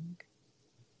being.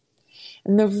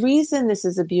 And the reason this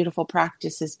is a beautiful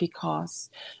practice is because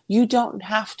you don't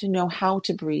have to know how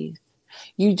to breathe.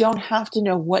 You don't have to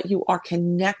know what you are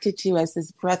connected to as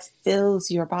this breath fills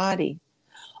your body.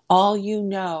 All you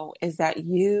know is that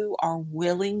you are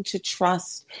willing to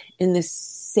trust in the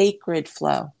sacred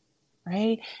flow,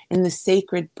 right? In the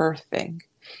sacred birthing,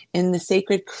 in the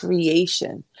sacred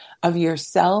creation of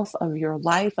yourself, of your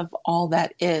life, of all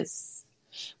that is.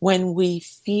 When we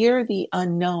fear the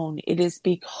unknown, it is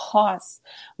because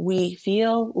we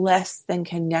feel less than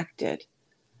connected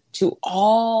to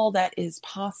all that is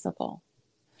possible.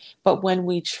 But when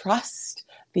we trust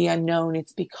the unknown,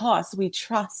 it's because we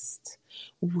trust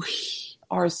we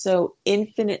are so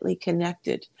infinitely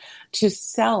connected to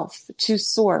self, to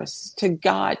source, to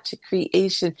God, to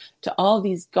creation, to all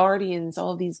these guardians,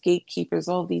 all these gatekeepers,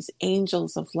 all these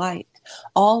angels of light.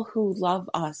 all who love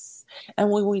us. And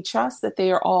when we trust that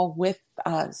they are all with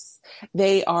us,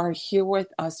 they are here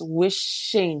with us,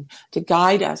 wishing to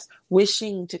guide us,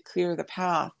 wishing to clear the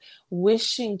path,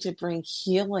 wishing to bring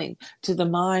healing to the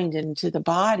mind and to the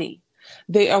body.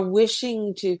 They are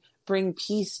wishing to bring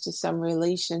peace to some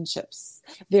relationships.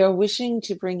 They are wishing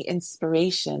to bring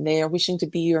inspiration. They are wishing to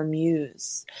be your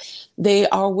muse. They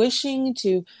are wishing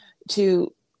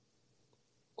to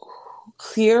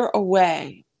clear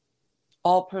away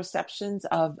all perceptions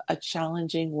of a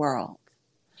challenging world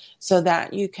so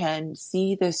that you can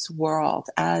see this world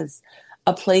as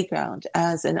a playground,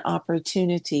 as an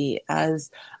opportunity, as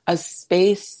a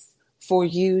space for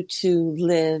you to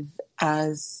live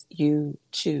as you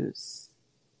choose.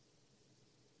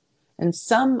 And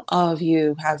some of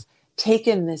you have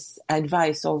taken this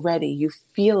advice already. You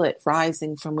feel it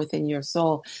rising from within your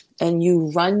soul and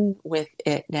you run with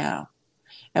it now.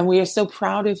 And we are so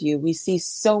proud of you. We see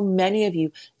so many of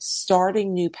you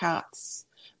starting new paths,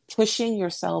 pushing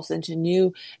yourselves into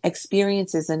new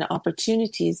experiences and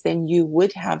opportunities than you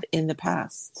would have in the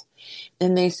past.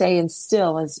 And they say, and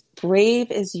still, as brave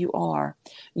as you are,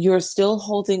 you're still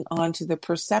holding on to the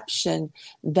perception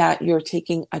that you're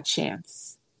taking a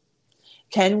chance.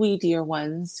 Can we, dear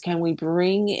ones, can we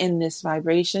bring in this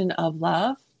vibration of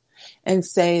love and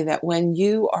say that when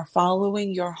you are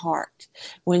following your heart,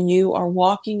 when you are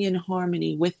walking in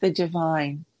harmony with the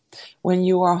divine, when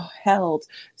you are held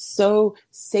so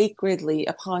sacredly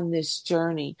upon this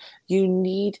journey, you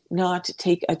need not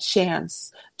take a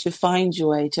chance to find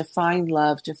joy, to find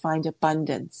love, to find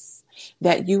abundance,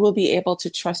 that you will be able to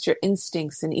trust your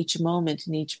instincts in each moment,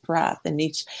 in each breath, in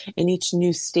each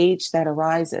new stage that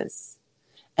arises.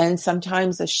 And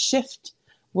sometimes a shift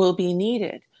will be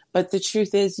needed. But the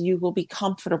truth is you will be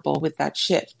comfortable with that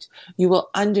shift. You will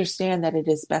understand that it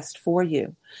is best for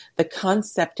you. The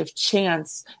concept of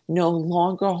chance no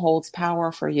longer holds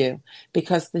power for you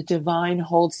because the divine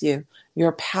holds you.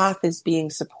 Your path is being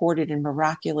supported in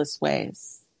miraculous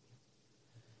ways.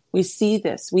 We see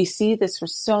this. We see this for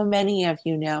so many of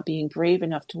you now being brave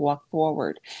enough to walk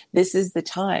forward. This is the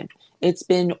time. It's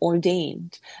been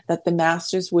ordained that the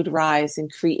masters would rise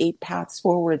and create paths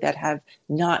forward that have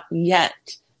not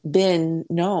yet been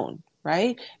known,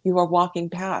 right? You are walking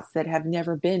paths that have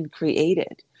never been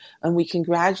created. And we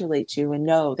congratulate you and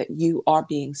know that you are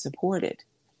being supported.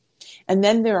 And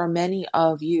then there are many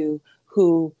of you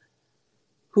who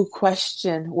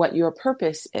question what your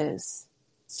purpose is.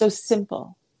 So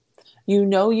simple. You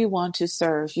know you want to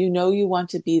serve. You know you want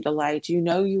to be the light. You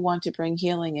know you want to bring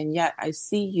healing. And yet I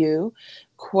see you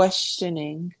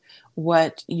questioning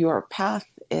what your path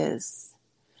is.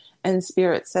 And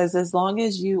Spirit says, as long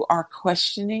as you are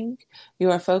questioning,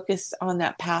 you are focused on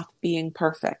that path being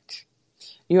perfect.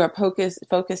 You are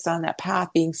focused on that path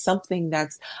being something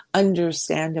that's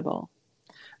understandable.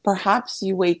 Perhaps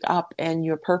you wake up and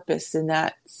your purpose in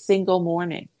that single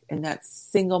morning, in that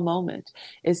single moment,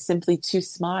 is simply to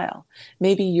smile.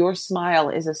 Maybe your smile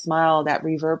is a smile that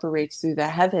reverberates through the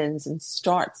heavens and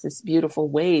starts this beautiful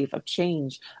wave of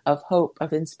change, of hope,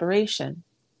 of inspiration.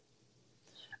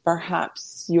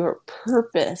 Perhaps your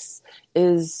purpose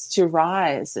is to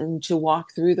rise and to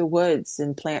walk through the woods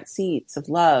and plant seeds of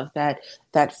love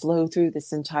that flow through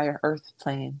this entire earth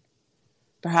plane.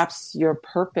 Perhaps your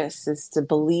purpose is to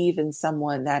believe in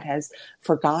someone that has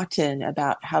forgotten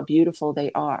about how beautiful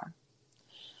they are.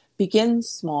 Begin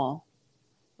small.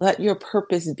 Let your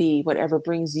purpose be whatever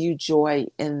brings you joy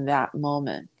in that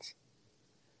moment.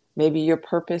 Maybe your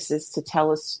purpose is to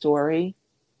tell a story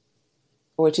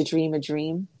or to dream a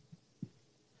dream.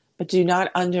 But do not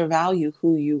undervalue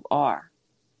who you are,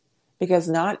 because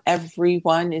not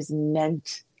everyone is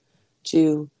meant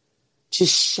to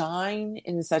shine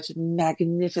in such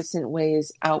magnificent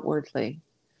ways outwardly.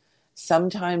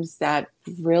 Sometimes that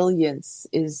brilliance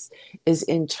is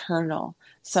internal.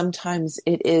 Sometimes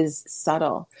it is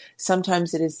subtle.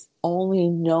 Sometimes it is only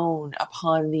known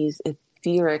upon these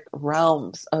etheric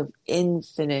realms of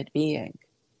infinite being.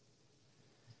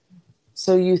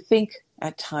 So you think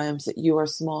at times that you are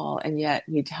small, and yet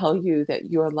we tell you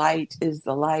that your light is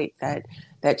the light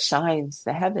that shines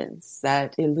the heavens,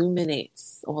 that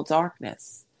illuminates all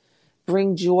darkness.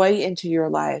 Bring joy into your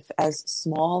life as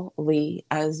smallly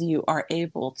as you are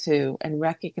able to, and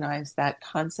recognize that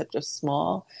concept of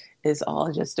small is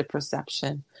all just a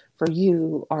perception, for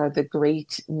you are the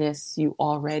greatness you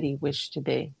already wish to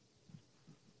be.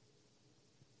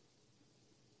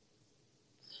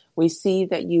 We see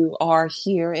that you are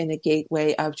here in a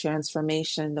gateway of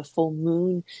transformation. The full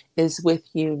moon is with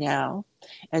you now.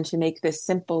 And to make this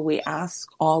simple, we ask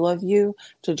all of you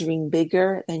to dream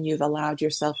bigger than you've allowed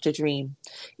yourself to dream.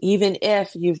 Even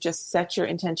if you've just set your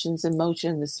intentions in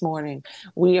motion this morning,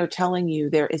 we are telling you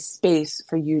there is space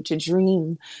for you to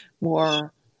dream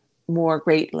more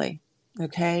greatly.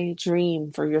 Okay?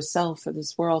 Dream for yourself, for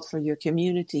this world, for your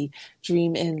community.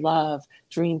 Dream in love.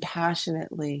 Dream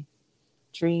passionately.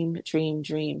 Dream, dream,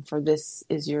 dream, for this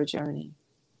is your journey.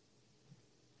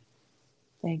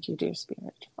 Thank you, dear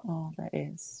Spirit, for all that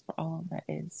is, for all that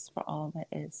is, for all that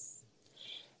is.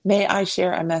 May I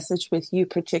share a message with you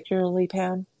particularly,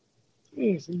 Pam?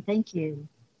 Please, and thank you.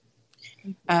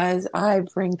 As I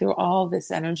bring through all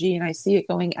this energy and I see it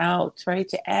going out, right,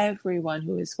 to everyone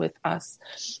who is with us,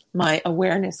 my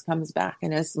awareness comes back.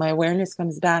 And as my awareness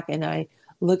comes back and I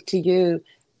look to you,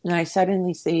 and I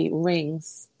suddenly see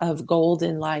rings of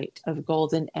golden light, of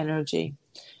golden energy.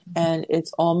 And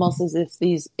it's almost as if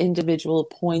these individual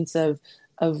points of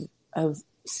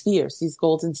spheres, these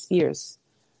golden spheres,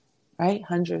 right?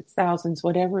 Hundreds, thousands,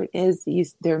 whatever it is,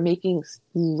 they're making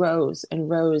rows and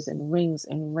rows and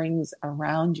rings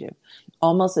around you,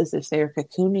 almost as if they're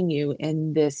cocooning you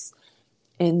in this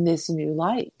new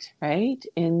light, right?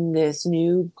 In this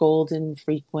new golden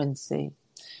frequency.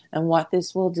 And what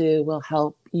this will do will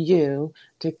help you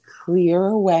to clear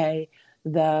away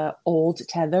the old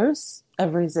tethers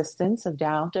of resistance, of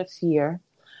doubt, of fear,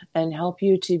 and help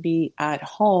you to be at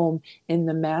home in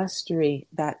the mastery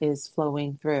that is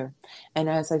flowing through. And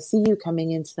as I see you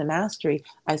coming into the mastery,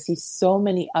 I see so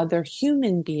many other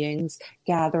human beings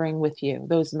gathering with you,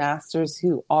 those masters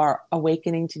who are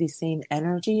awakening to these same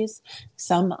energies.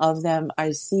 Some of them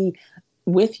I see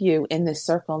with you in this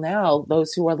circle now,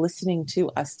 those who are listening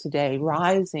to us today,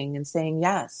 rising and saying,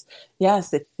 yes,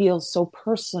 it feels so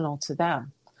personal to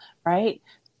them, right?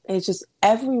 It's just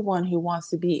everyone who wants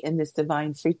to be in this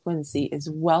divine frequency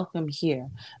is welcome here.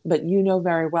 But you know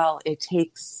very well it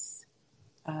takes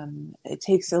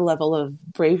a level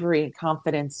of bravery and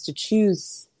confidence to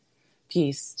choose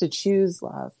peace, to choose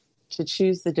love, to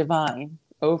choose the divine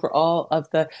over all of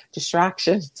the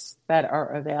distractions that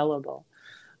are available.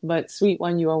 But sweet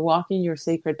one, you are walking your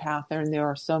sacred path there, and there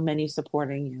are so many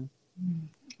supporting you.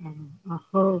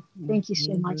 Oh, thank you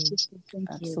so much, sister. Thank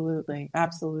you.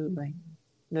 Absolutely.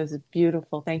 This is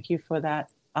beautiful. Thank you for that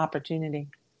opportunity.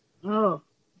 Oh,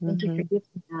 thank you for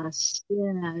giving us.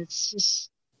 Yeah, it's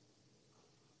just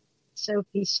so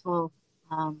peaceful.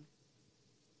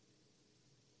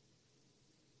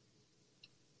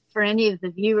 For any of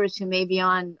the viewers who may be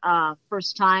on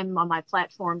first time on my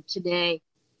platform today,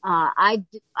 I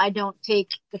don't take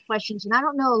the questions, and I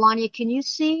don't know, Alania, can you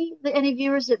see any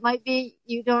viewers that might be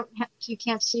you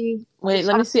can't see? Wait,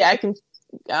 let me see. I can.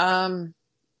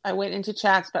 I went into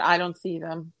chats, but I don't see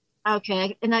them.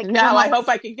 Okay, and I hope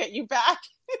I can get you back.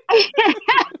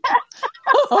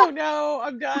 Oh no,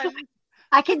 I'm done.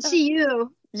 I can see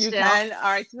you. You still can. All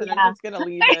right, so then I'm just gonna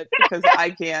leave it because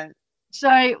I can't.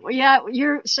 Sorry. Yeah,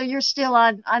 you're still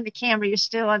on the camera. You're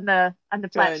still on the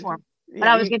platform. But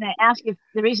I was going to ask if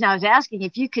the reason I was asking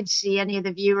if you could see any of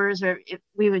the viewers, or if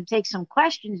we would take some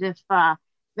questions. But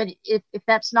if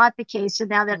that's not the case, and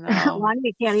now that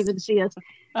Alania can't even see us,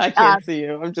 I can't see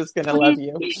you. I'm just going to love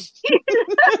you.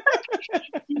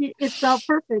 It's all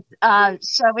perfect.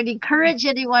 So I would encourage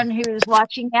anyone who is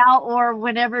watching now or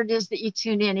whenever it is that you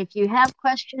tune in, if you have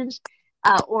questions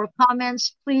or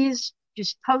comments, please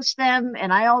just post them,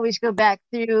 and I always go back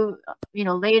through,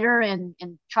 later and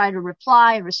try to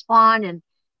reply and respond. And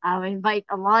I invite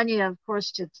Alania, of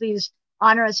course, to please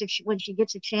honor us when she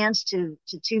gets a chance to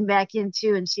tune back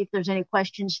into and see if there's any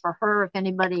questions for her, if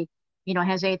anybody,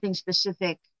 has anything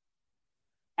specific.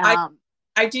 I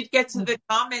did get to the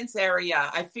comments area.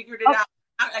 I figured it out.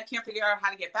 I can't figure out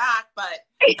how to get back, but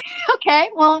okay.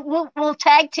 Well, we'll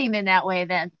tag team in that way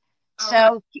then. So.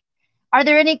 Right. Are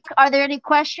there any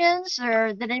questions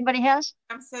or that anybody has?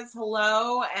 Sam says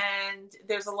hello, and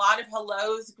there's a lot of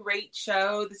hellos. Great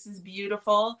show. This is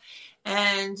beautiful.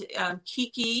 And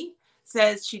Kiki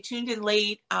says she tuned in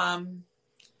late,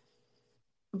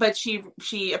 but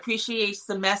she appreciates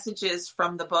the messages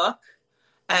from the book,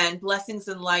 and blessings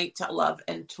and light to love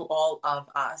and to all of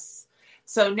us.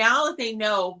 So now that they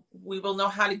know, we will know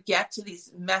how to get to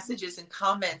these messages and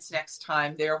comments next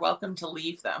time. They're welcome to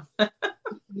leave them.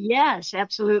 Yes,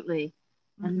 absolutely.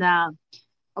 And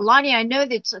Alania, I know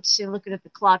that, let's see, looking at the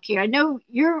clock here, I know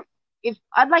if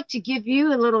I'd like to give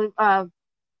you a little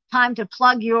time to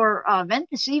plug your event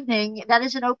this evening. That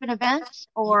is an open event,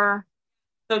 or?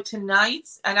 So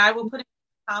tonight's, and I will put it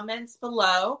in the comments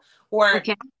below, or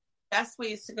best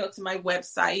way is to go to my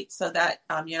website so that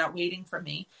you're not waiting for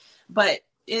me. But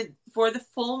for the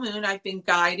full moon, I've been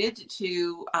guided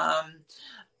to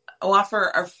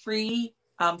offer a free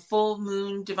full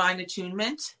moon divine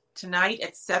attunement tonight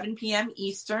at 7 p.m.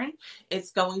 Eastern.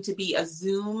 It's going to be a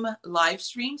Zoom live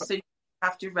stream, so you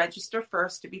have to register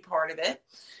first to be part of it.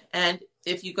 And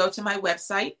if you go to my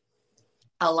website,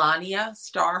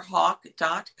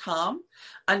 AlaniaStarhawk.com,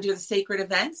 under the sacred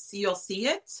events, you'll see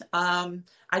it. I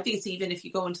think it's even if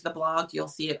you go into the blog, you'll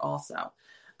see it also.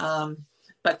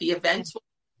 But the event will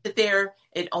be there.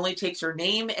 It only takes your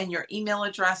name and your email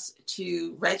address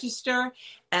to register.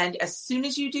 And as soon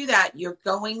as you do that, you're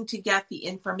going to get the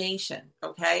information.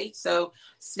 Okay. So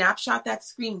snapshot that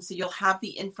screen so you'll have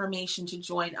the information to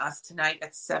join us tonight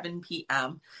at 7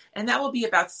 p.m. And that will be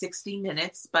about 60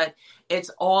 minutes, but it's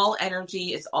all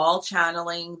energy. It's all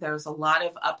channeling. There's a lot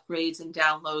of upgrades and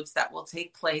downloads that will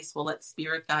take place. We'll let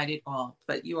spirit guide it all,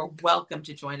 but you are welcome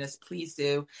to join us. Please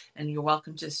do. And you're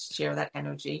welcome to share that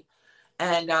energy.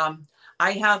 And,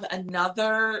 I have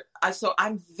so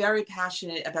I'm very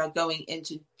passionate about going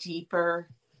into deeper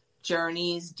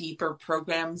journeys, deeper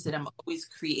programs, and I'm always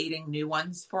creating new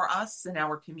ones for us in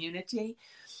our community.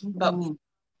 Mm-hmm. But we have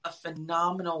a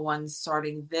phenomenal one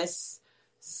starting this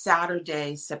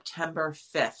Saturday, September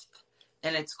 5th.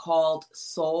 And it's called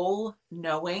Soul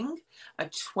Knowing,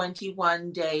 a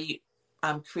 21-day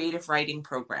creative writing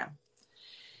program.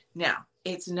 Now,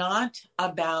 it's not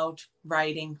about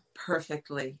writing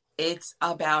perfectly. It's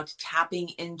about tapping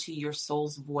into your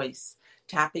soul's voice,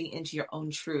 tapping into your own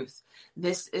truth.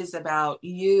 This is about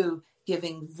you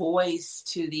giving voice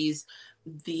to these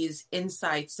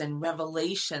insights and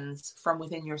revelations from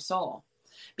within your soul.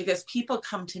 Because people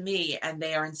come to me and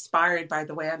they are inspired by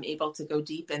the way I'm able to go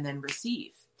deep and then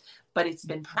receive. But it's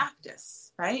been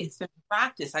practice, right? It's been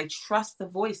practice. I trust the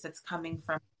voice that's coming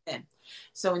from within.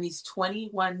 So in these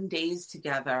 21 days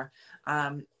together,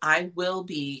 I will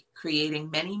be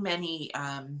creating many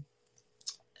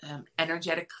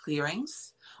energetic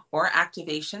clearings or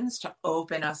activations to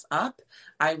open us up.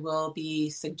 I will be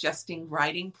suggesting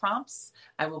writing prompts.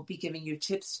 I will be giving you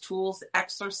tips, tools,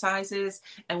 exercises,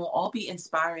 and we'll all be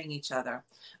inspiring each other.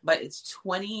 But it's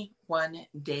 21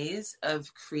 days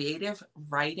of creative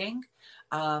writing.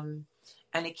 And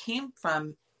it came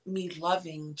from me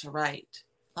loving to write.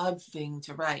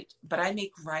 But I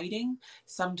make writing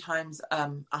sometimes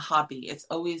a hobby. It's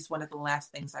always one of the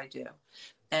last things I do.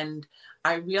 And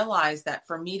I realized that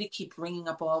for me to keep bringing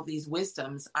up all of these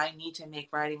wisdoms, I need to make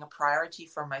writing a priority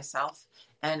for myself.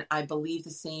 And I believe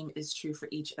the same is true for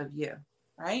each of you,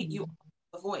 right? Mm-hmm. You have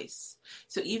a voice.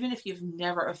 So even if you've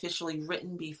never officially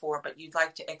written before, but you'd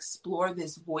like to explore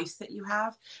this voice that you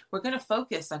have, we're going to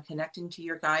focus on connecting to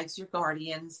your guides, your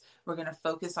guardians. We're going to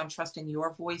focus on trusting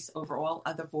your voice over all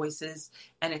other voices.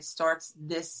 And it starts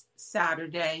this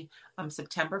Saturday,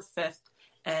 September 5th.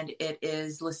 And it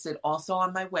is listed also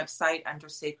on my website under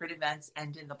sacred events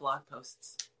and in the blog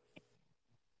posts.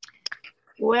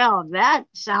 Well, that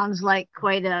sounds like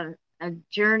quite a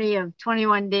journey of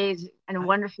 21 days and a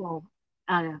wonderful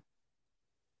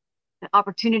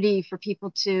opportunity for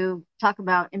people to talk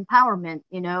about empowerment,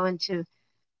 and to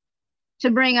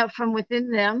bring up from within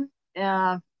them,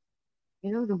 the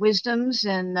wisdoms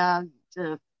and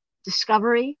the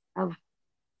discovery of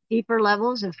deeper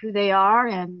levels of who they are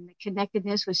and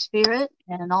connectedness with spirit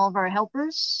and all of our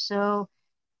helpers. So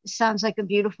it sounds like a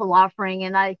beautiful offering.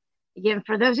 And again,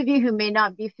 for those of you who may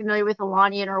not be familiar with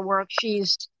Alania and her work,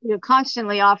 she's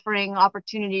constantly offering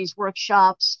opportunities,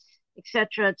 workshops,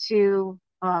 etc., to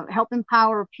help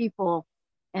empower people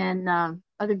and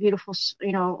other beautiful,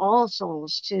 all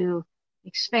souls to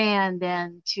expand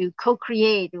and to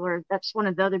co-create. Or that's one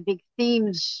of the other big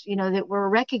themes, that we're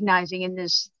recognizing in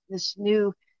this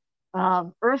new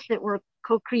earth that we're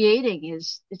co-creating.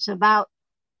 It's about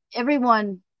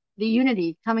everyone, the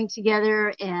unity, coming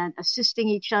together and assisting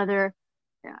each other,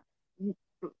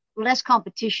 less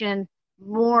competition,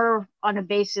 more on a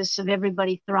basis of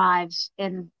everybody thrives.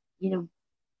 And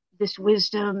this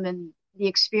wisdom and the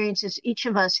experiences, each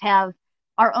of us have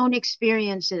our own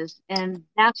experiences, and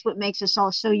that's what makes us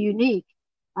all so unique.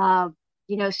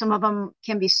 Some of them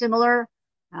can be similar,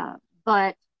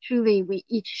 but truly we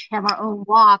each have our own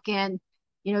walk. And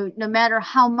no matter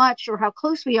how much or how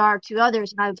close we are to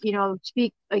others, and I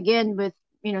speak again with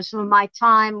some of my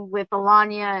time with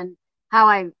Alania and how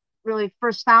I really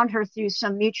first found her through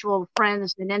some mutual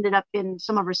friends and ended up in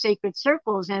some of her sacred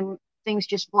circles, and things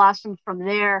just blossomed from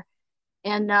there.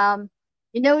 And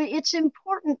it's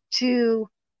important to,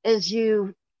 as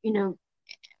no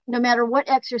matter what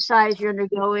exercise you're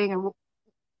undergoing or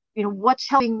what's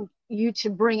helping you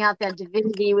to bring out that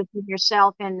divinity within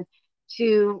yourself and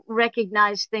to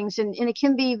recognize things. And it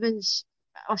can be even,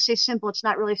 I'll say simple. It's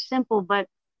not really simple, but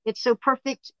it's so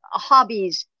perfect.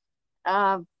 Hobbies,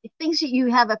 things that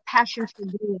you have a passion for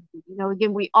doing. You know,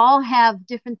 again, we all have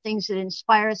different things that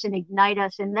inspire us and ignite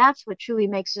us. And that's what truly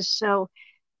makes us so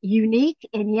unique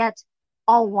and yet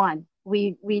all one.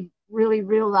 We really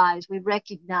realize, we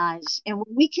recognize, and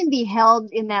we can be held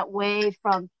in that way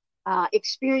from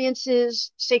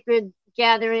experiences, sacred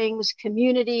gatherings,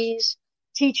 communities,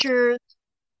 teachers.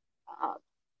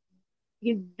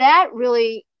 That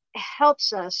really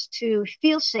helps us to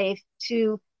feel safe,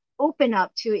 to open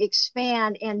up, to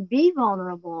expand and be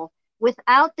vulnerable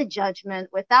without the judgment,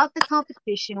 without the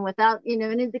competition, without,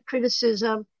 any of the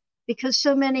criticism, because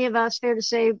so many of us, fair to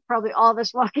say, probably all of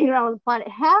us walking around the planet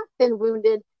have been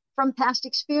wounded from past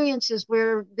experiences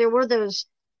where there were those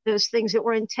things that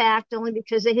were intact only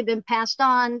because they had been passed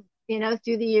on,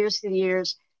 through the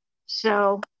years.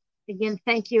 So again,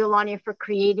 thank you, Alania, for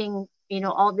creating,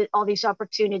 all these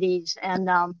opportunities. And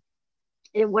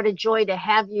what a joy to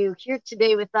have you here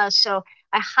today with us. So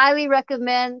I highly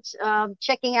recommend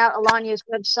checking out Alania's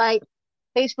website,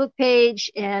 Facebook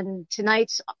page, and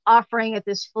tonight's offering at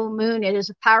this full moon. It is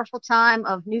a powerful time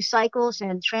of new cycles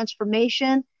and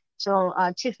transformation. So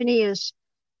Tiffany is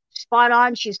spot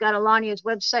on. She's got Alania's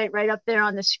website right up there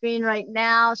on the screen right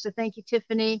now. So thank you,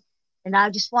 Tiffany. And I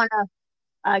just want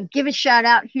to give a shout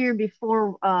out here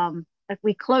before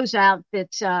we close out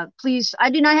that please,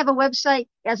 I do not have a website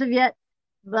as of yet,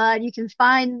 but you can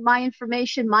find my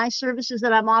information, my services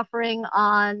that I'm offering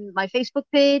on my Facebook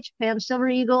page, Pam Silver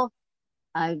Eagle.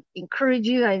 I encourage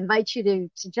you, I invite you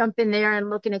to jump in there and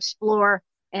look and explore.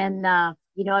 And,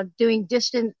 I'm doing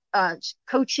distant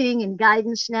coaching and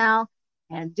guidance now,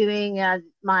 and doing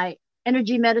my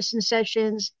energy medicine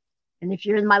sessions. And if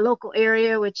you're in my local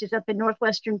area, which is up in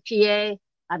Northwestern PA,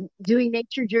 I'm doing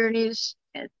nature journeys.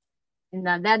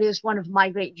 And that is one of my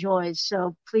great joys.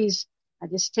 So please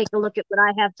just take a look at what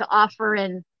I have to offer,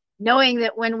 and knowing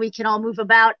that when we can all move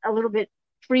about a little bit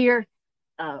freer,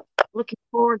 looking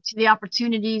forward to the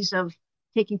opportunities of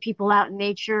taking people out in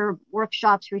nature,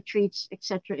 workshops, retreats, et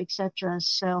cetera, et cetera.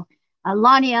 So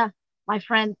Alania, my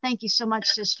friend, thank you so much,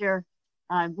 sister.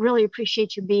 I really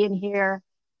appreciate you being here.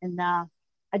 And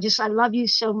I love you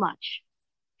so much.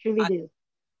 Truly do.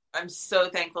 I'm so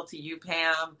thankful to you,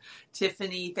 Pam.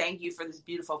 Tiffany, thank you for this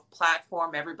beautiful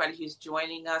platform. Everybody who's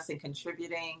joining us and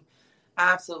contributing.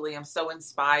 Absolutely. I'm so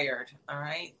inspired. All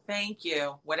right. Thank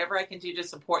you. Whatever I can do to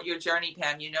support your journey,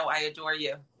 Pam, I adore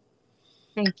you.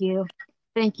 Thank you.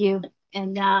 Thank you.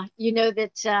 And you know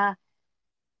that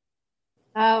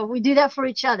we do that for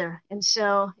each other. And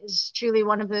so it's truly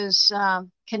one of those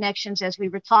connections, as we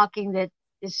were talking, that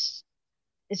is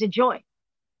a joy.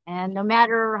 And no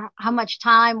matter how much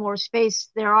time or space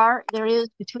there is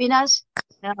between us,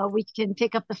 we can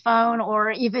pick up the phone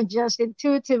or even just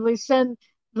intuitively send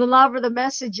the love or the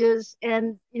messages.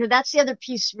 And, that's the other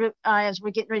piece as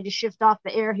we're getting ready to shift off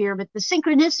the air here, but the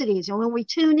synchronicities. And when we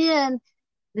tune in,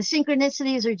 the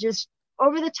synchronicities are just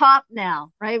over the top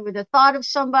now, right? With the thought of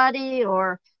somebody,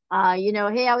 or,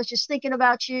 hey, I was just thinking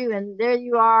about you and there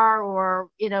you are, or,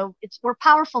 we're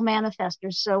powerful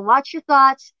manifestors. So watch your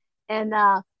thoughts and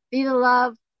be the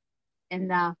love.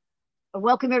 And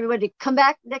welcome everybody to come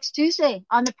back next Tuesday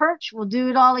on The Perch. We'll do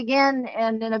it all again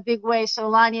and in a big way. So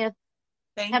Alania,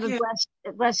 have a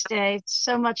blessed day.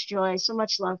 So much joy, so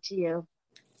much love to you.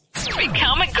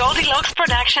 Become a Goldilocks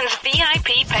Productions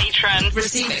VIP patron.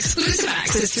 Receive exclusive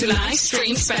access to live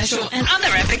stream special and other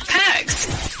epic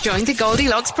perks. Join the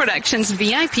Goldilocks Productions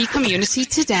VIP community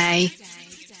today.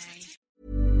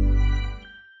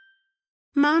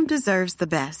 Mom deserves the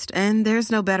best, and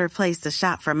there's no better place to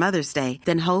shop for Mother's Day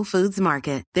than Whole Foods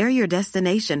Market. They're your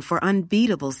destination for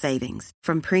unbeatable savings,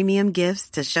 from premium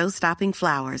gifts to show-stopping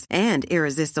flowers and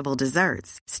irresistible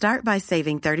desserts. Start by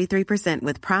saving 33%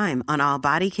 with Prime on all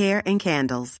body care and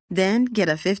candles. Then get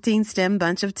a 15-stem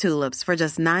bunch of tulips for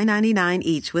just $9.99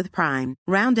 each with Prime.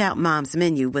 Round out Mom's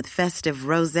menu with festive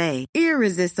rosé,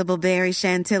 irresistible berry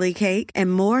chantilly cake,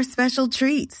 and more special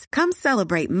treats. Come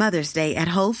celebrate Mother's Day at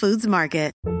Whole Foods Market.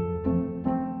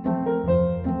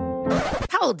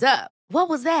 Hold up. What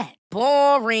was that?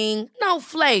 Boring. No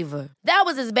flavor. That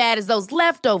was as bad as those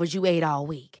leftovers you ate all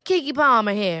week. Keke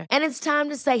Palmer here. And it's time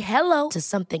to say hello to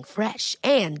something fresh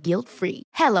and guilt-free.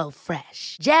 Hello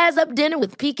Fresh. Jazz up dinner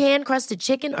with pecan-crusted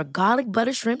chicken or garlic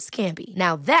butter shrimp scampi.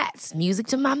 Now that's music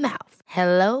to my mouth.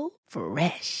 Hello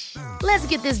Fresh. Let's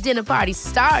get this dinner party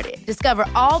started. Discover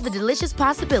all the delicious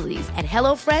possibilities at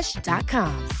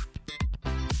HelloFresh.com.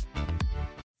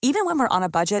 Even when we're on a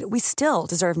budget, we still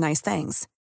deserve nice things.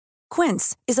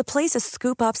 Quince is a place to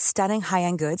scoop up stunning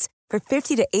high-end goods for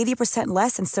 50 to 80%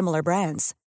 less than similar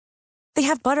brands. They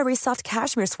have buttery soft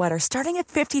cashmere sweaters starting at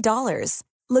 $50,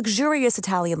 luxurious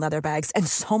Italian leather bags, and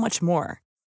so much more.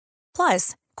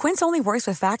 Plus, Quince only works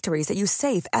with factories that use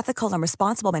safe, ethical, and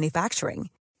responsible manufacturing.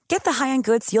 Get the high-end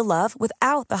goods you'll love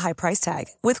without the high price tag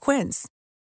with Quince.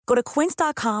 Go to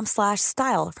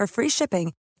quince.com/style for free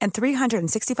shipping and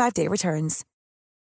 365-day returns.